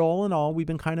 But all in all, we've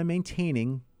been kind of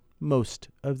maintaining most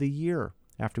of the year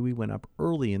after we went up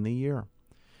early in the year.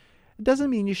 It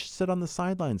doesn't mean you should sit on the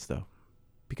sidelines, though,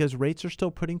 because rates are still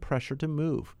putting pressure to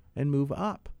move and move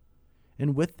up.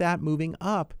 And with that moving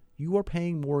up, you are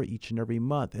paying more each and every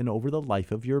month and over the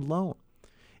life of your loan.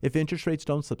 If interest rates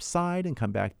don't subside and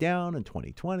come back down in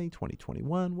 2020,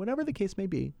 2021, whatever the case may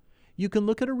be, you can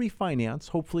look at a refinance.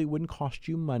 Hopefully it wouldn't cost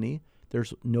you money.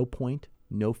 There's no point,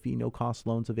 no fee, no cost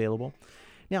loans available.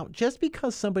 Now, just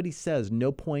because somebody says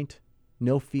no point,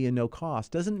 no fee, and no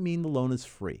cost doesn't mean the loan is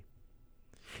free.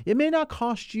 It may not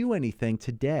cost you anything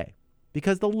today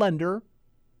because the lender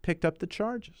picked up the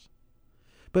charges.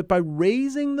 But by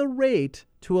raising the rate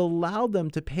to allow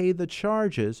them to pay the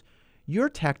charges, you're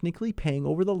technically paying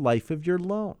over the life of your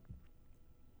loan.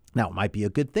 Now, it might be a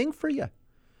good thing for you.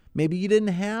 Maybe you didn't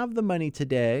have the money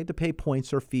today to pay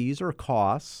points or fees or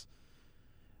costs.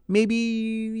 Maybe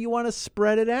you want to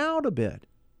spread it out a bit.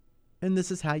 And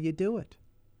this is how you do it.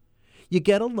 You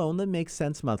get a loan that makes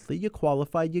sense monthly. You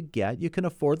qualify, you can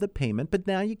afford the payment, but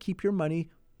now you keep your money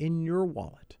in your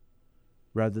wallet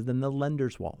rather than the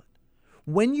lender's wallet.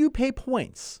 When you pay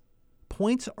points,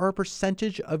 points are a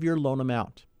percentage of your loan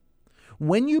amount.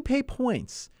 When you pay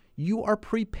points, you are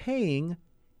prepaying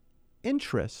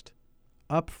interest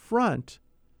up front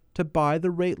to buy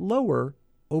the rate lower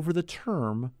over the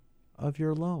term of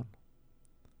your loan.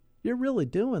 You're really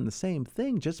doing the same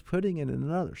thing, just putting it in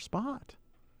another spot.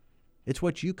 It's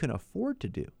what you can afford to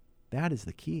do. That is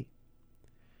the key.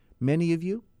 Many of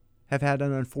you have had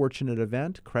an unfortunate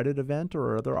event, credit event,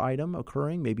 or other item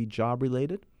occurring, maybe job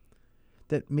related,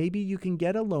 that maybe you can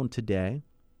get a loan today,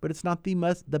 but it's not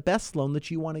the best loan that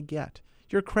you want to get.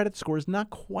 Your credit score is not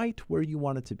quite where you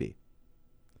want it to be.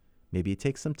 Maybe it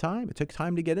takes some time. It took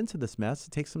time to get into this mess.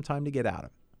 It takes some time to get out of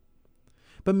it.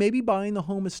 But maybe buying the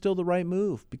home is still the right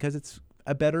move because it's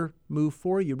a better move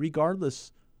for you,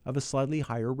 regardless of a slightly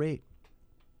higher rate.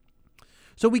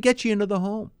 So we get you into the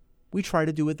home. We try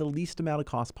to do it the least amount of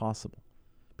cost possible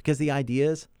because the idea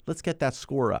is let's get that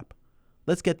score up.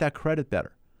 Let's get that credit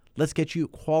better. Let's get you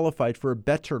qualified for a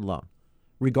better loan,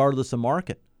 regardless of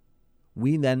market.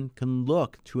 We then can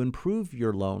look to improve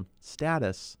your loan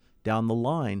status down the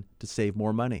line to save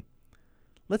more money.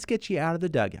 Let's get you out of the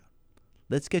dugout.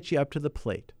 Let's get you up to the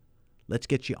plate. Let's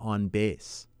get you on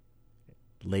base.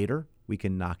 Later, we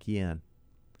can knock you in.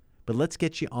 But let's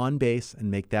get you on base and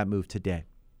make that move today.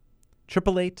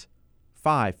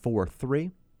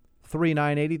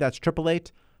 888-543-3980. That's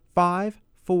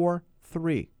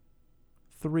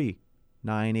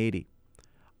 888-543-3980.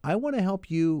 I want to help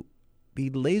you be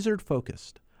laser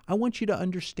focused. I want you to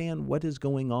understand what is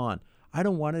going on. I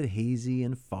don't want it hazy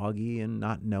and foggy and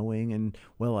not knowing and,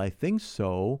 well, I think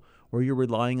so, or you're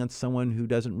relying on someone who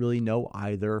doesn't really know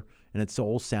either and it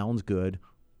all sounds good.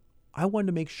 I want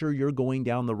to make sure you're going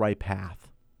down the right path.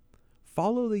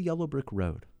 Follow the yellow brick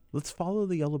road. Let's follow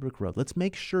the yellow brick road. Let's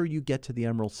make sure you get to the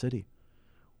Emerald City.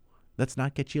 Let's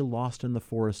not get you lost in the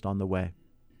forest on the way.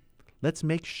 Let's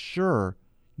make sure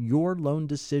your loan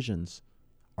decisions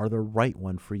are the right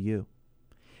one for you.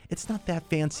 It's not that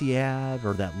fancy ad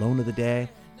or that loan of the day.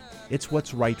 It's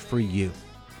what's right for you.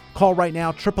 Call right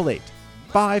now,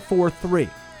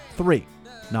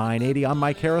 888-543-3980. I'm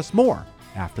Mike Harris. More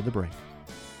after the break.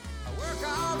 I work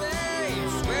all day,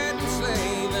 sweat and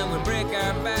slave, and we break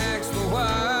our backs for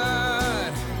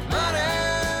what?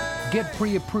 Money! Get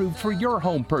pre-approved for your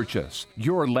home purchase.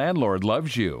 Your landlord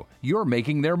loves you. You're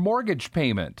making their mortgage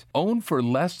payment. Own for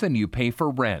less than you pay for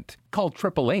rent. Call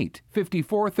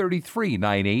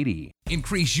 888-543-3980.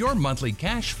 Increase your monthly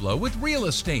cash flow with real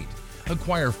estate.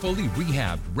 Acquire fully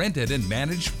rehabbed, rented, and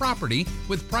managed property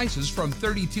with prices from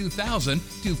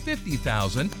 $32,000 to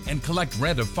 $50,000 and collect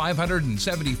rent of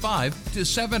 $575 to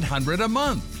 $700 a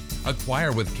month.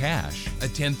 Acquire with cash, a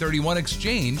 1031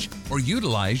 exchange, or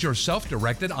utilize your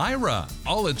self-directed IRA.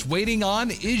 All it's waiting on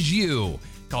is you.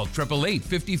 Call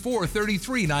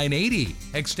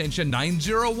 888-543-3980, extension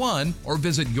 901, or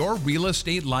visit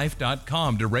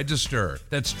yourrealestatelife.com to register.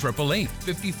 That's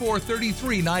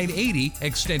 888-543-3980,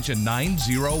 extension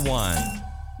 901.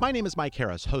 My name is Mike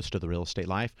Harris, host of The Real Estate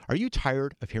Life. Are you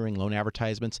tired of hearing loan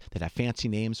advertisements that have fancy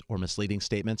names or misleading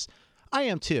statements? I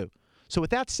am too. So with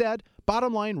that said,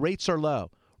 bottom line, rates are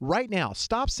low. Right now,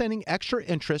 stop sending extra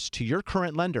interest to your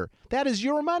current lender. That is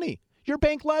your money. Your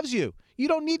bank loves you. You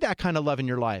don't need that kind of love in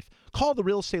your life. Call The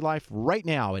Real Estate Life right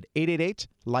now at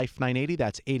 888-LIFE-980.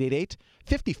 That's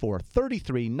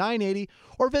 888-543-3980.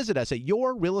 Or visit us at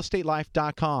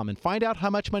yourrealestatelife.com and find out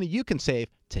how much money you can save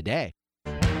today.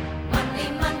 Money,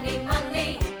 money,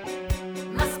 money.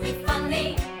 Must be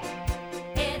funny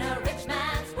in a rich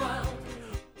man's world.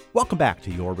 Welcome back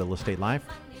to Your Real Estate Life.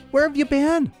 Where have you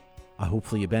been?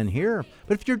 Hopefully you've been here.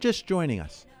 But if you're just joining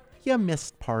us, you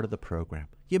missed part of the program.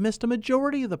 You missed a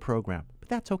majority of the program, but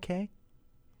that's okay.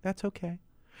 That's okay.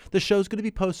 The show's going to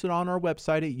be posted on our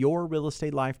website at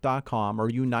yourrealestatelife.com or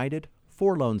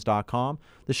unitedforloans.com.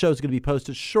 The show's going to be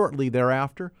posted shortly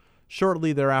thereafter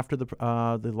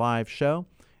the live show.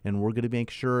 and we're going to make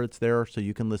sure it's there so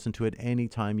you can listen to it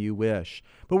anytime you wish.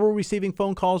 But we're receiving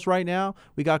phone calls right now.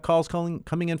 We got calls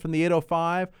coming in from the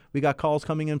 805. We got calls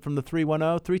coming in from the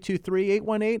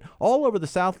 310-323-818, all over the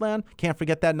Southland. Can't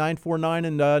forget that 949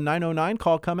 and 909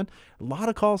 call coming. A lot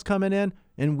of calls coming in,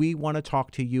 and we want to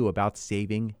talk to you about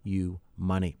saving you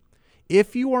money.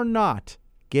 If you are not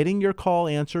getting your call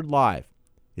answered live,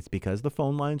 it's because the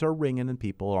phone lines are ringing and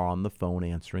people are on the phone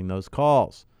answering those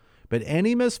calls. But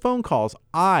any missed phone calls,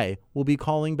 I will be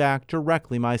calling back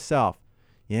directly myself.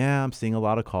 Yeah, I'm seeing a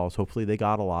lot of calls. Hopefully they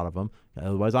got a lot of them.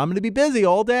 Otherwise, I'm going to be busy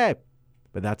all day.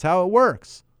 But that's how it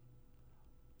works.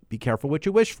 Be careful what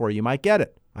you wish for. You might get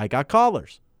it. I got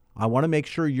callers. I want to make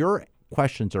sure your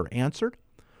questions are answered,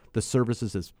 the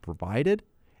services is provided,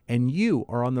 and you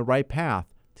are on the right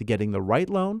path to getting the right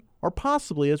loan, or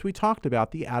possibly, as we talked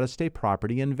about, the out-of-state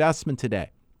property investment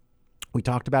today. We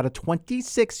talked about a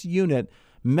 26-unit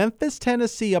Memphis,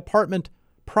 Tennessee apartment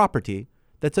property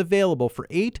that's available for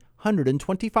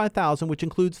 $825,000, which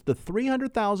includes the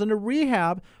 $300,000 of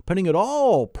rehab, putting it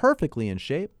all perfectly in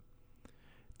shape.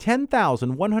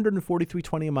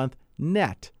 $10,143.20 a month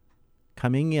net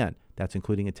coming in. That's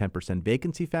including a 10%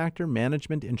 vacancy factor,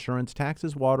 management, insurance,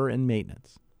 taxes, water, and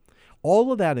maintenance.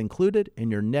 All of that included,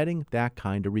 and you're netting that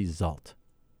kind of result.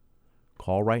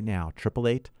 Call right now,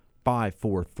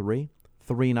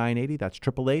 888-543-3980. That's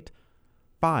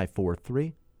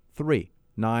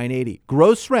 888-543-3980.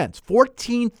 Gross rents,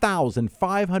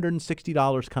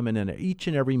 $14,560 coming in each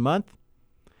and every month.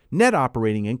 Net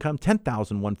operating income,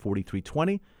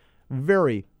 $10,143.20.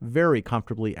 Very, very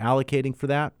comfortably allocating for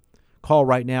that. Call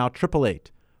right now,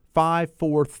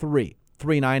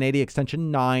 888-543-3980,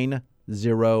 extension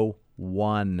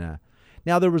 901.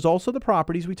 Now, there was also the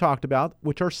properties we talked about,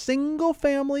 which are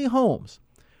single-family homes.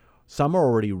 Some are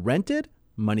already rented,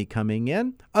 money coming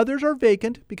in. Others are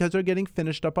vacant because they're getting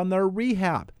finished up on their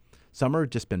rehab. Some are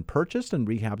just been purchased and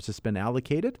rehab's just been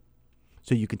allocated.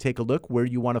 So you can take a look where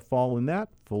you want to fall in that,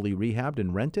 fully rehabbed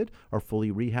and rented, or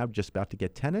fully rehabbed, just about to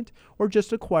get tenant, or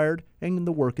just acquired and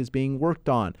the work is being worked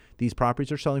on. These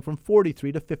properties are selling from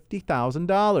 $43,000 to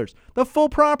 $50,000. The full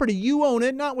property, you own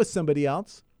it, not with somebody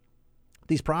else.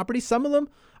 These properties, some of them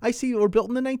I see were built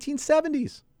in the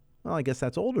 1970s. Well, I guess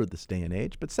that's older this day and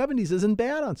age, but 70s isn't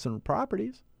bad on some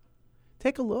properties.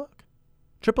 Take a look.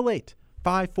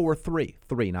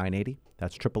 888-543-3980.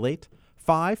 That's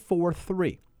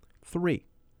 888-543-3980.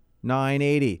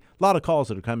 980. A lot of calls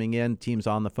that are coming in. Team's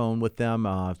on the phone with them,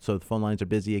 so the phone lines are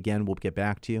busy again. We'll get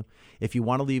back to you. If you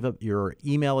want to leave your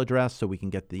email address so we can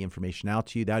get the information out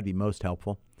to you, that would be most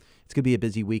helpful. It's going to be a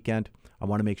busy weekend. I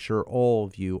want to make sure all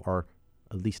of you are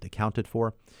at least accounted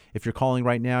for. If you're calling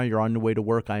right now, you're on your way to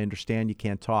work, I understand you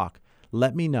can't talk.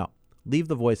 Let me know. Leave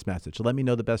the voice message. Let me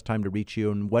know the best time to reach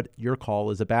you and what your call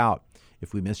is about.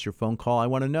 If we missed your phone call, I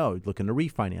want to know. Looking to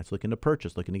refinance, looking to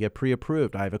purchase, looking to get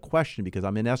pre-approved. I have a question because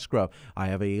I'm in escrow. I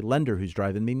have a lender who's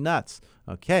driving me nuts.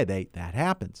 Okay, that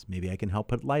happens. Maybe I can help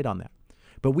put light on that.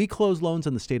 But we close loans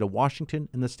in the state of Washington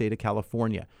and the state of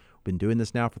California. We've been doing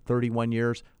this now for 31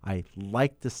 years. I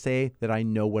like to say that I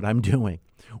know what I'm doing.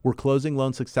 We're closing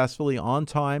loans successfully on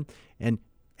time and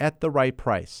at the right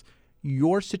price.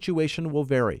 Your situation will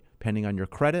vary depending on your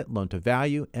credit, loan to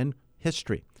value, and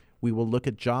history. We will look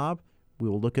at job. We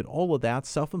will look at all of that,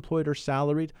 self-employed or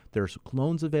salaried. There's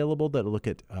loans available that look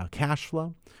at cash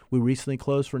flow. We recently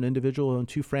closed for an individual who owned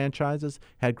 2 franchises,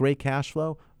 had great cash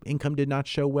flow. Income did not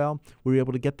show well. We were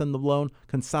able to get them the loan,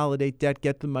 consolidate debt,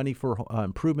 get the money for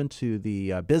improvement to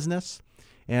the business.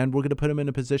 And we're going to put them in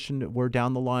a position where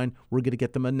down the line, we're going to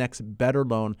get them a next better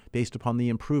loan based upon the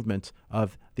improvement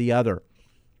of the other.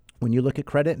 When you look at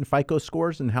credit and FICO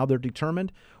scores and how they're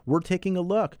determined, we're taking a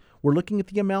look. We're looking at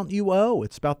the amount you owe.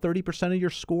 It's about 30% of your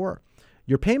score.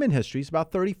 Your payment history is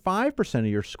about 35% of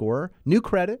your score. New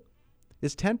credit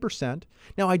is 10%.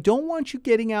 Now, I don't want you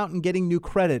getting out and getting new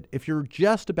credit if you're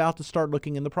just about to start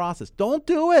looking in the process. Don't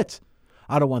do it.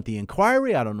 I don't want the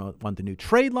inquiry. I don't want the new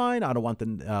trade line. I don't want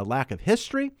the lack of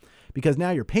history, because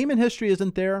now your payment history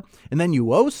isn't there, and then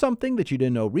you owe something that you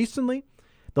didn't owe recently.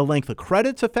 The length of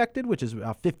credit's affected, which is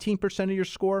about 15% of your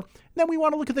score. And then we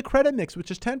want to look at the credit mix,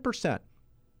 which is 10%.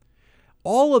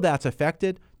 All of that's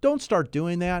affected. Don't start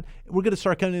doing that. We're going to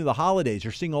start coming into the holidays.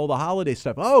 You're seeing all the holiday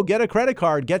stuff. Oh, get a credit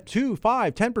card, get 2,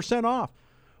 5, 10% off.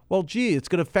 Well, gee, it's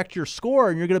going to affect your score,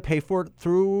 and you're going to pay for it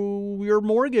through your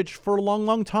mortgage for a long,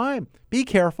 long time. Be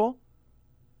careful.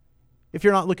 If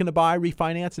you're not looking to buy,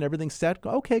 refinance, and everything's set,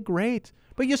 okay, great.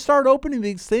 But you start opening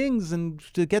these things and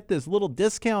to get this little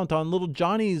discount on little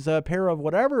Johnny's pair of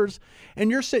whatevers,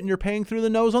 and you're sitting, you're paying through the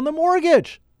nose on the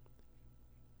mortgage.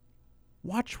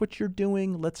 Watch what you're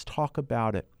doing. Let's talk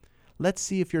about it. Let's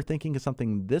see if you're thinking of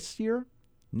something this year,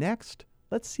 next.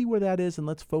 Let's see where that is, and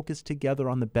let's focus together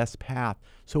on the best path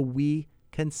so we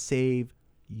can save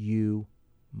you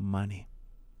money.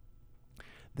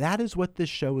 That is what this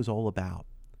show is all about.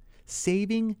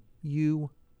 Saving you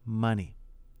money.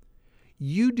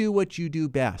 You do what you do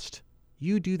best.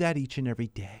 You do that each and every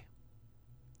day.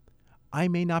 I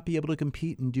may not be able to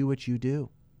compete and do what you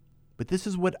do, but this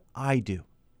is what I do.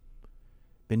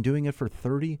 Been doing it for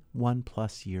 31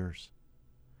 plus years.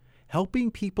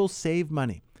 Helping people save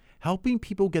money. Helping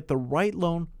people get the right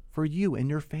loan for you and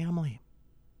your family.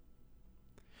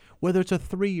 Whether it's a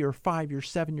 3-year, 5-year,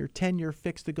 7-year, 10-year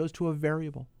fix that goes to a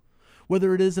variable.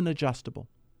 Whether it is an adjustable.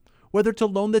 Whether it's a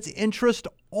loan that's interest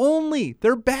only.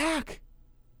 They're back.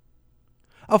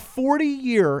 A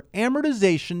 40-year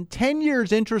amortization, 10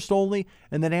 years interest only,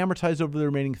 and then amortize over the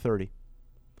remaining 30.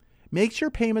 Makes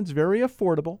your payments very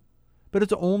affordable, but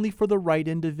it's only for the right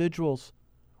individuals.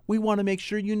 We want to make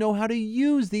sure you know how to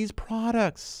use these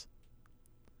products.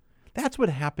 That's what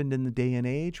happened in the day and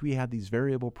age. We had these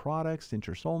variable products,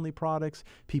 interest-only products.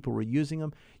 People were using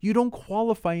them. You don't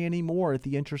qualify anymore at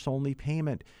the interest-only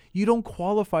payment. You don't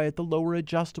qualify at the lower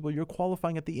adjustable. You're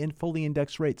qualifying at the fully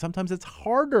indexed rate. Sometimes it's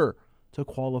harder to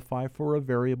qualify for a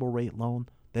variable rate loan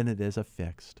than it is a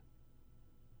fixed.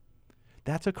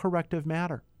 That's a corrective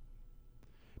matter.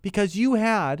 Because you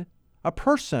had a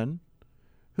person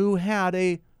who had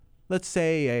let's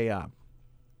say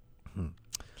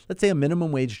a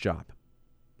minimum wage job,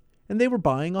 and they were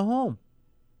buying a home.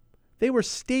 They were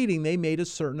stating they made a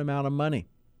certain amount of money,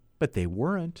 but they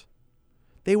weren't.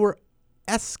 They were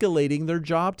escalating their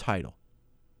job title.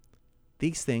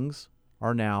 These things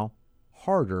are now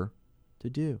harder to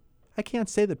do. I can't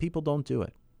say that people don't do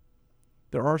it.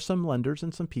 There are some lenders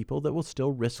and some people that will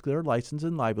still risk their license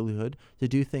and livelihood to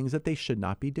do things that they should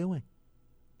not be doing.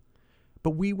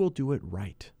 But we will do it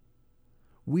right.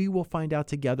 We will find out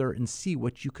together and see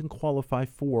what you can qualify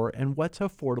for and what's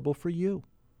affordable for you.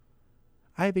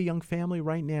 I have a young family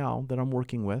right now that I'm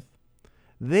working with.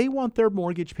 They want their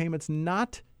mortgage payments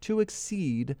not to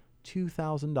exceed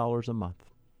 $2,000 a month.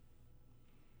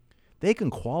 They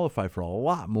can qualify for a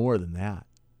lot more than that.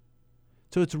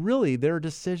 So it's really their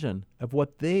decision of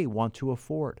what they want to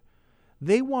afford.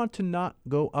 They want to not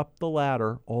go up the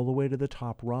ladder all the way to the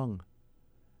top rung.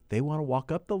 They want to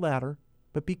walk up the ladder,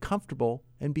 but be comfortable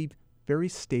and be very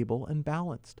stable and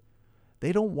balanced.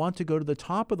 They don't want to go to the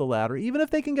top of the ladder, even if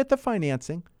they can get the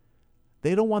financing.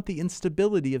 They don't want the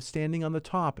instability of standing on the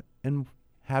top and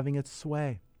having it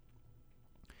sway.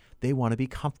 They want to be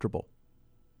comfortable.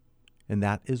 And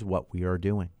that is what we are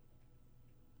doing.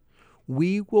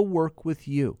 We will work with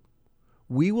you.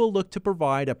 We will look to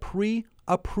provide a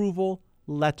pre-approval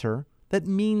letter that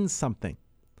means something,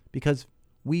 because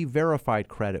we verified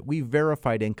credit, we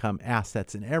verified income,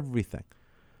 assets, and everything.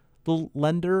 The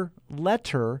lender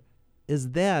letter is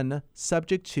then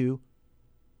subject to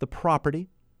the property,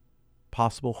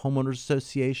 possible homeowners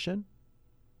association,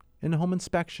 and home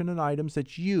inspection and items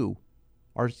that you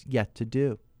are yet to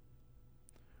do.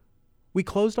 We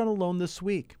closed on a loan this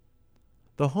week.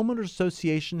 The homeowners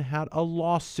association had a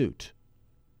lawsuit.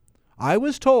 I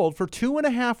was told for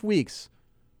 2.5 weeks,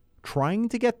 trying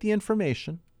to get the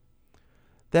information,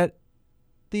 that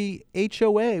the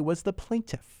HOA was the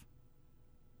plaintiff.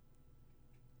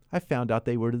 I found out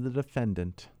they were the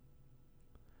defendant.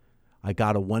 I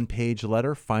got a 1-page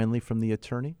letter finally from the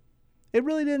attorney. It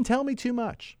really didn't tell me too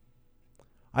much.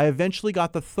 I eventually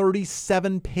got the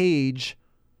 37-page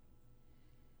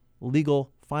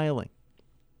legal filing.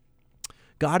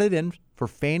 Got it in for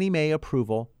Fannie Mae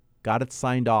approval, got it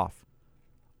signed off.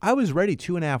 I was ready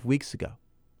 2.5 weeks ago.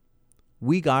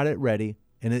 We got it ready,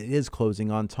 and it is closing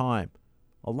on time.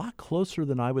 A lot closer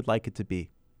than I would like it to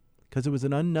be, because it was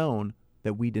an unknown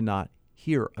that we did not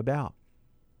hear about.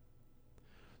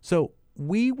 So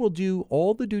we will do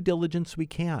all the due diligence we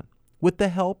can with the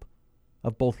help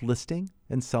of both listing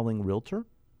and selling realtor,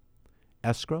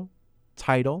 escrow,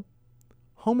 title,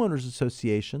 homeowners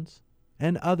associations,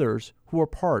 and others who are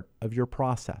part of your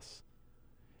process.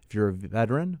 If you're a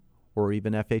veteran or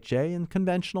even FHA, and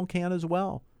conventional can as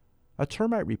well, a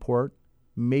termite report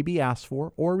may be asked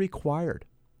for or required.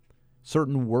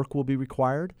 Certain work will be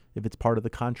required if it's part of the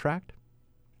contract.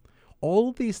 All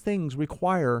of these things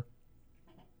require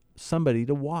somebody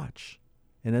to watch.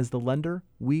 And as the lender,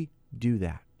 we do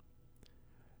that.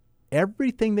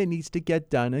 Everything that needs to get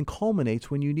done and culminates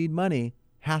when you need money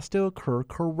has to occur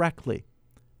correctly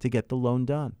to get the loan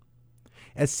done.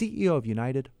 As CEO of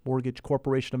United Mortgage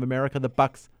Corporation of America, the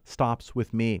buck stops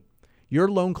with me. Your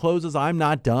loan closes, I'm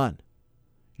not done.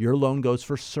 Your loan goes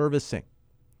for servicing.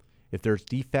 If there's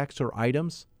defects or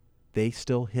items they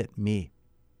still hit me.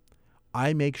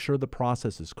 I make sure the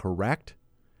process is correct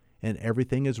and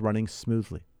everything is running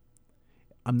smoothly.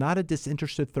 I'm not a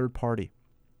disinterested third party.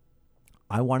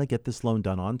 I want to get this loan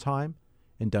done on time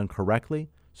and done correctly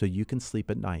so you can sleep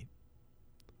at night.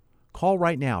 Call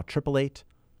right now,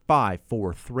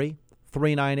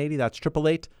 888-543-3980. That's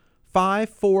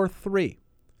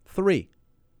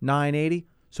 888-543-3980,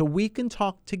 so we can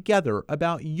talk together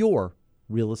about your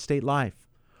real estate life.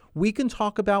 We can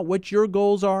talk about what your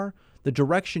goals are, the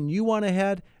direction you want to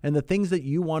head, and the things that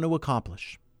you want to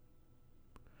accomplish.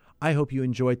 I hope you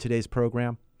enjoyed today's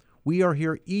program. We are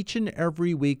here each and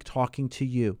every week talking to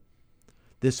you.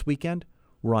 This weekend,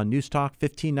 we're on News Talk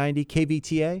 1590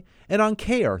 KVTA and on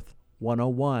K-Earth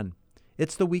 101.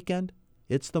 It's the weekend,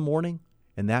 it's the morning,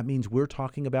 and that means we're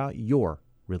talking about your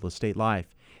real estate life.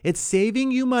 It's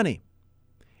saving you money.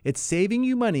 It's saving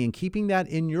you money and keeping that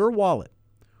in your wallet.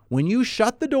 When you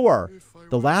shut the door,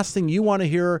 the last thing you want to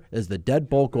hear is the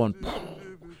deadbolt going,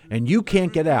 and you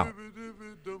can't get out.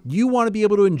 You want to be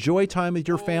able to enjoy time with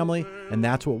your family, and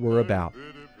that's what we're about.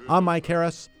 I'm Mike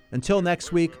Harris. Until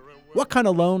next week, what kind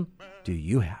of loan do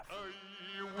you have?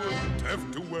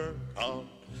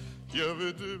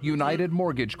 United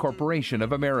Mortgage Corporation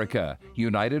of America,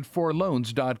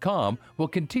 UnitedForLoans.com, will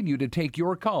continue to take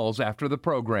your calls after the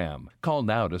program. Call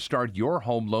now to start your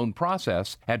home loan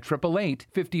process at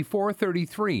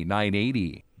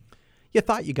 888-5433-980. You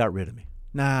thought you got rid of me.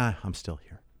 Nah, I'm still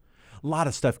here. A lot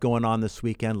of stuff going on this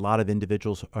weekend. A lot of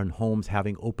individuals and homes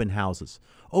having open houses.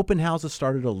 Open houses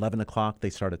start at 11 o'clock.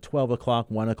 They start at 12 o'clock,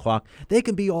 1 o'clock. They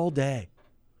can be all day.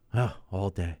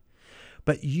 All day.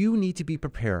 But you need to be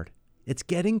prepared. It's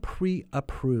getting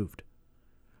pre-approved.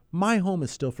 My home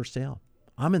is still for sale.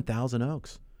 I'm in Thousand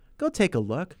Oaks. Go take a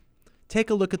look. Take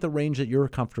a look at the range that you're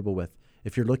comfortable with.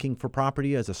 If you're looking for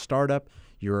property as a startup,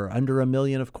 you're under $1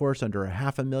 million, of course, under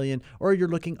 $500,000, or you're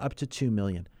looking up to $2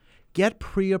 million. Get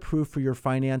pre-approved for your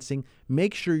financing.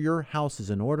 Make sure your house is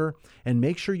in order, and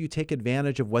make sure you take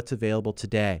advantage of what's available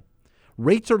today.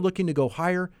 Rates are looking to go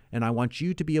higher, and I want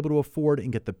you to be able to afford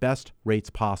and get the best rates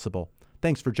possible.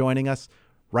 Thanks for joining us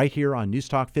right here on News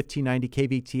Talk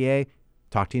 1590 KVTA.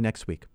 Talk to you next week.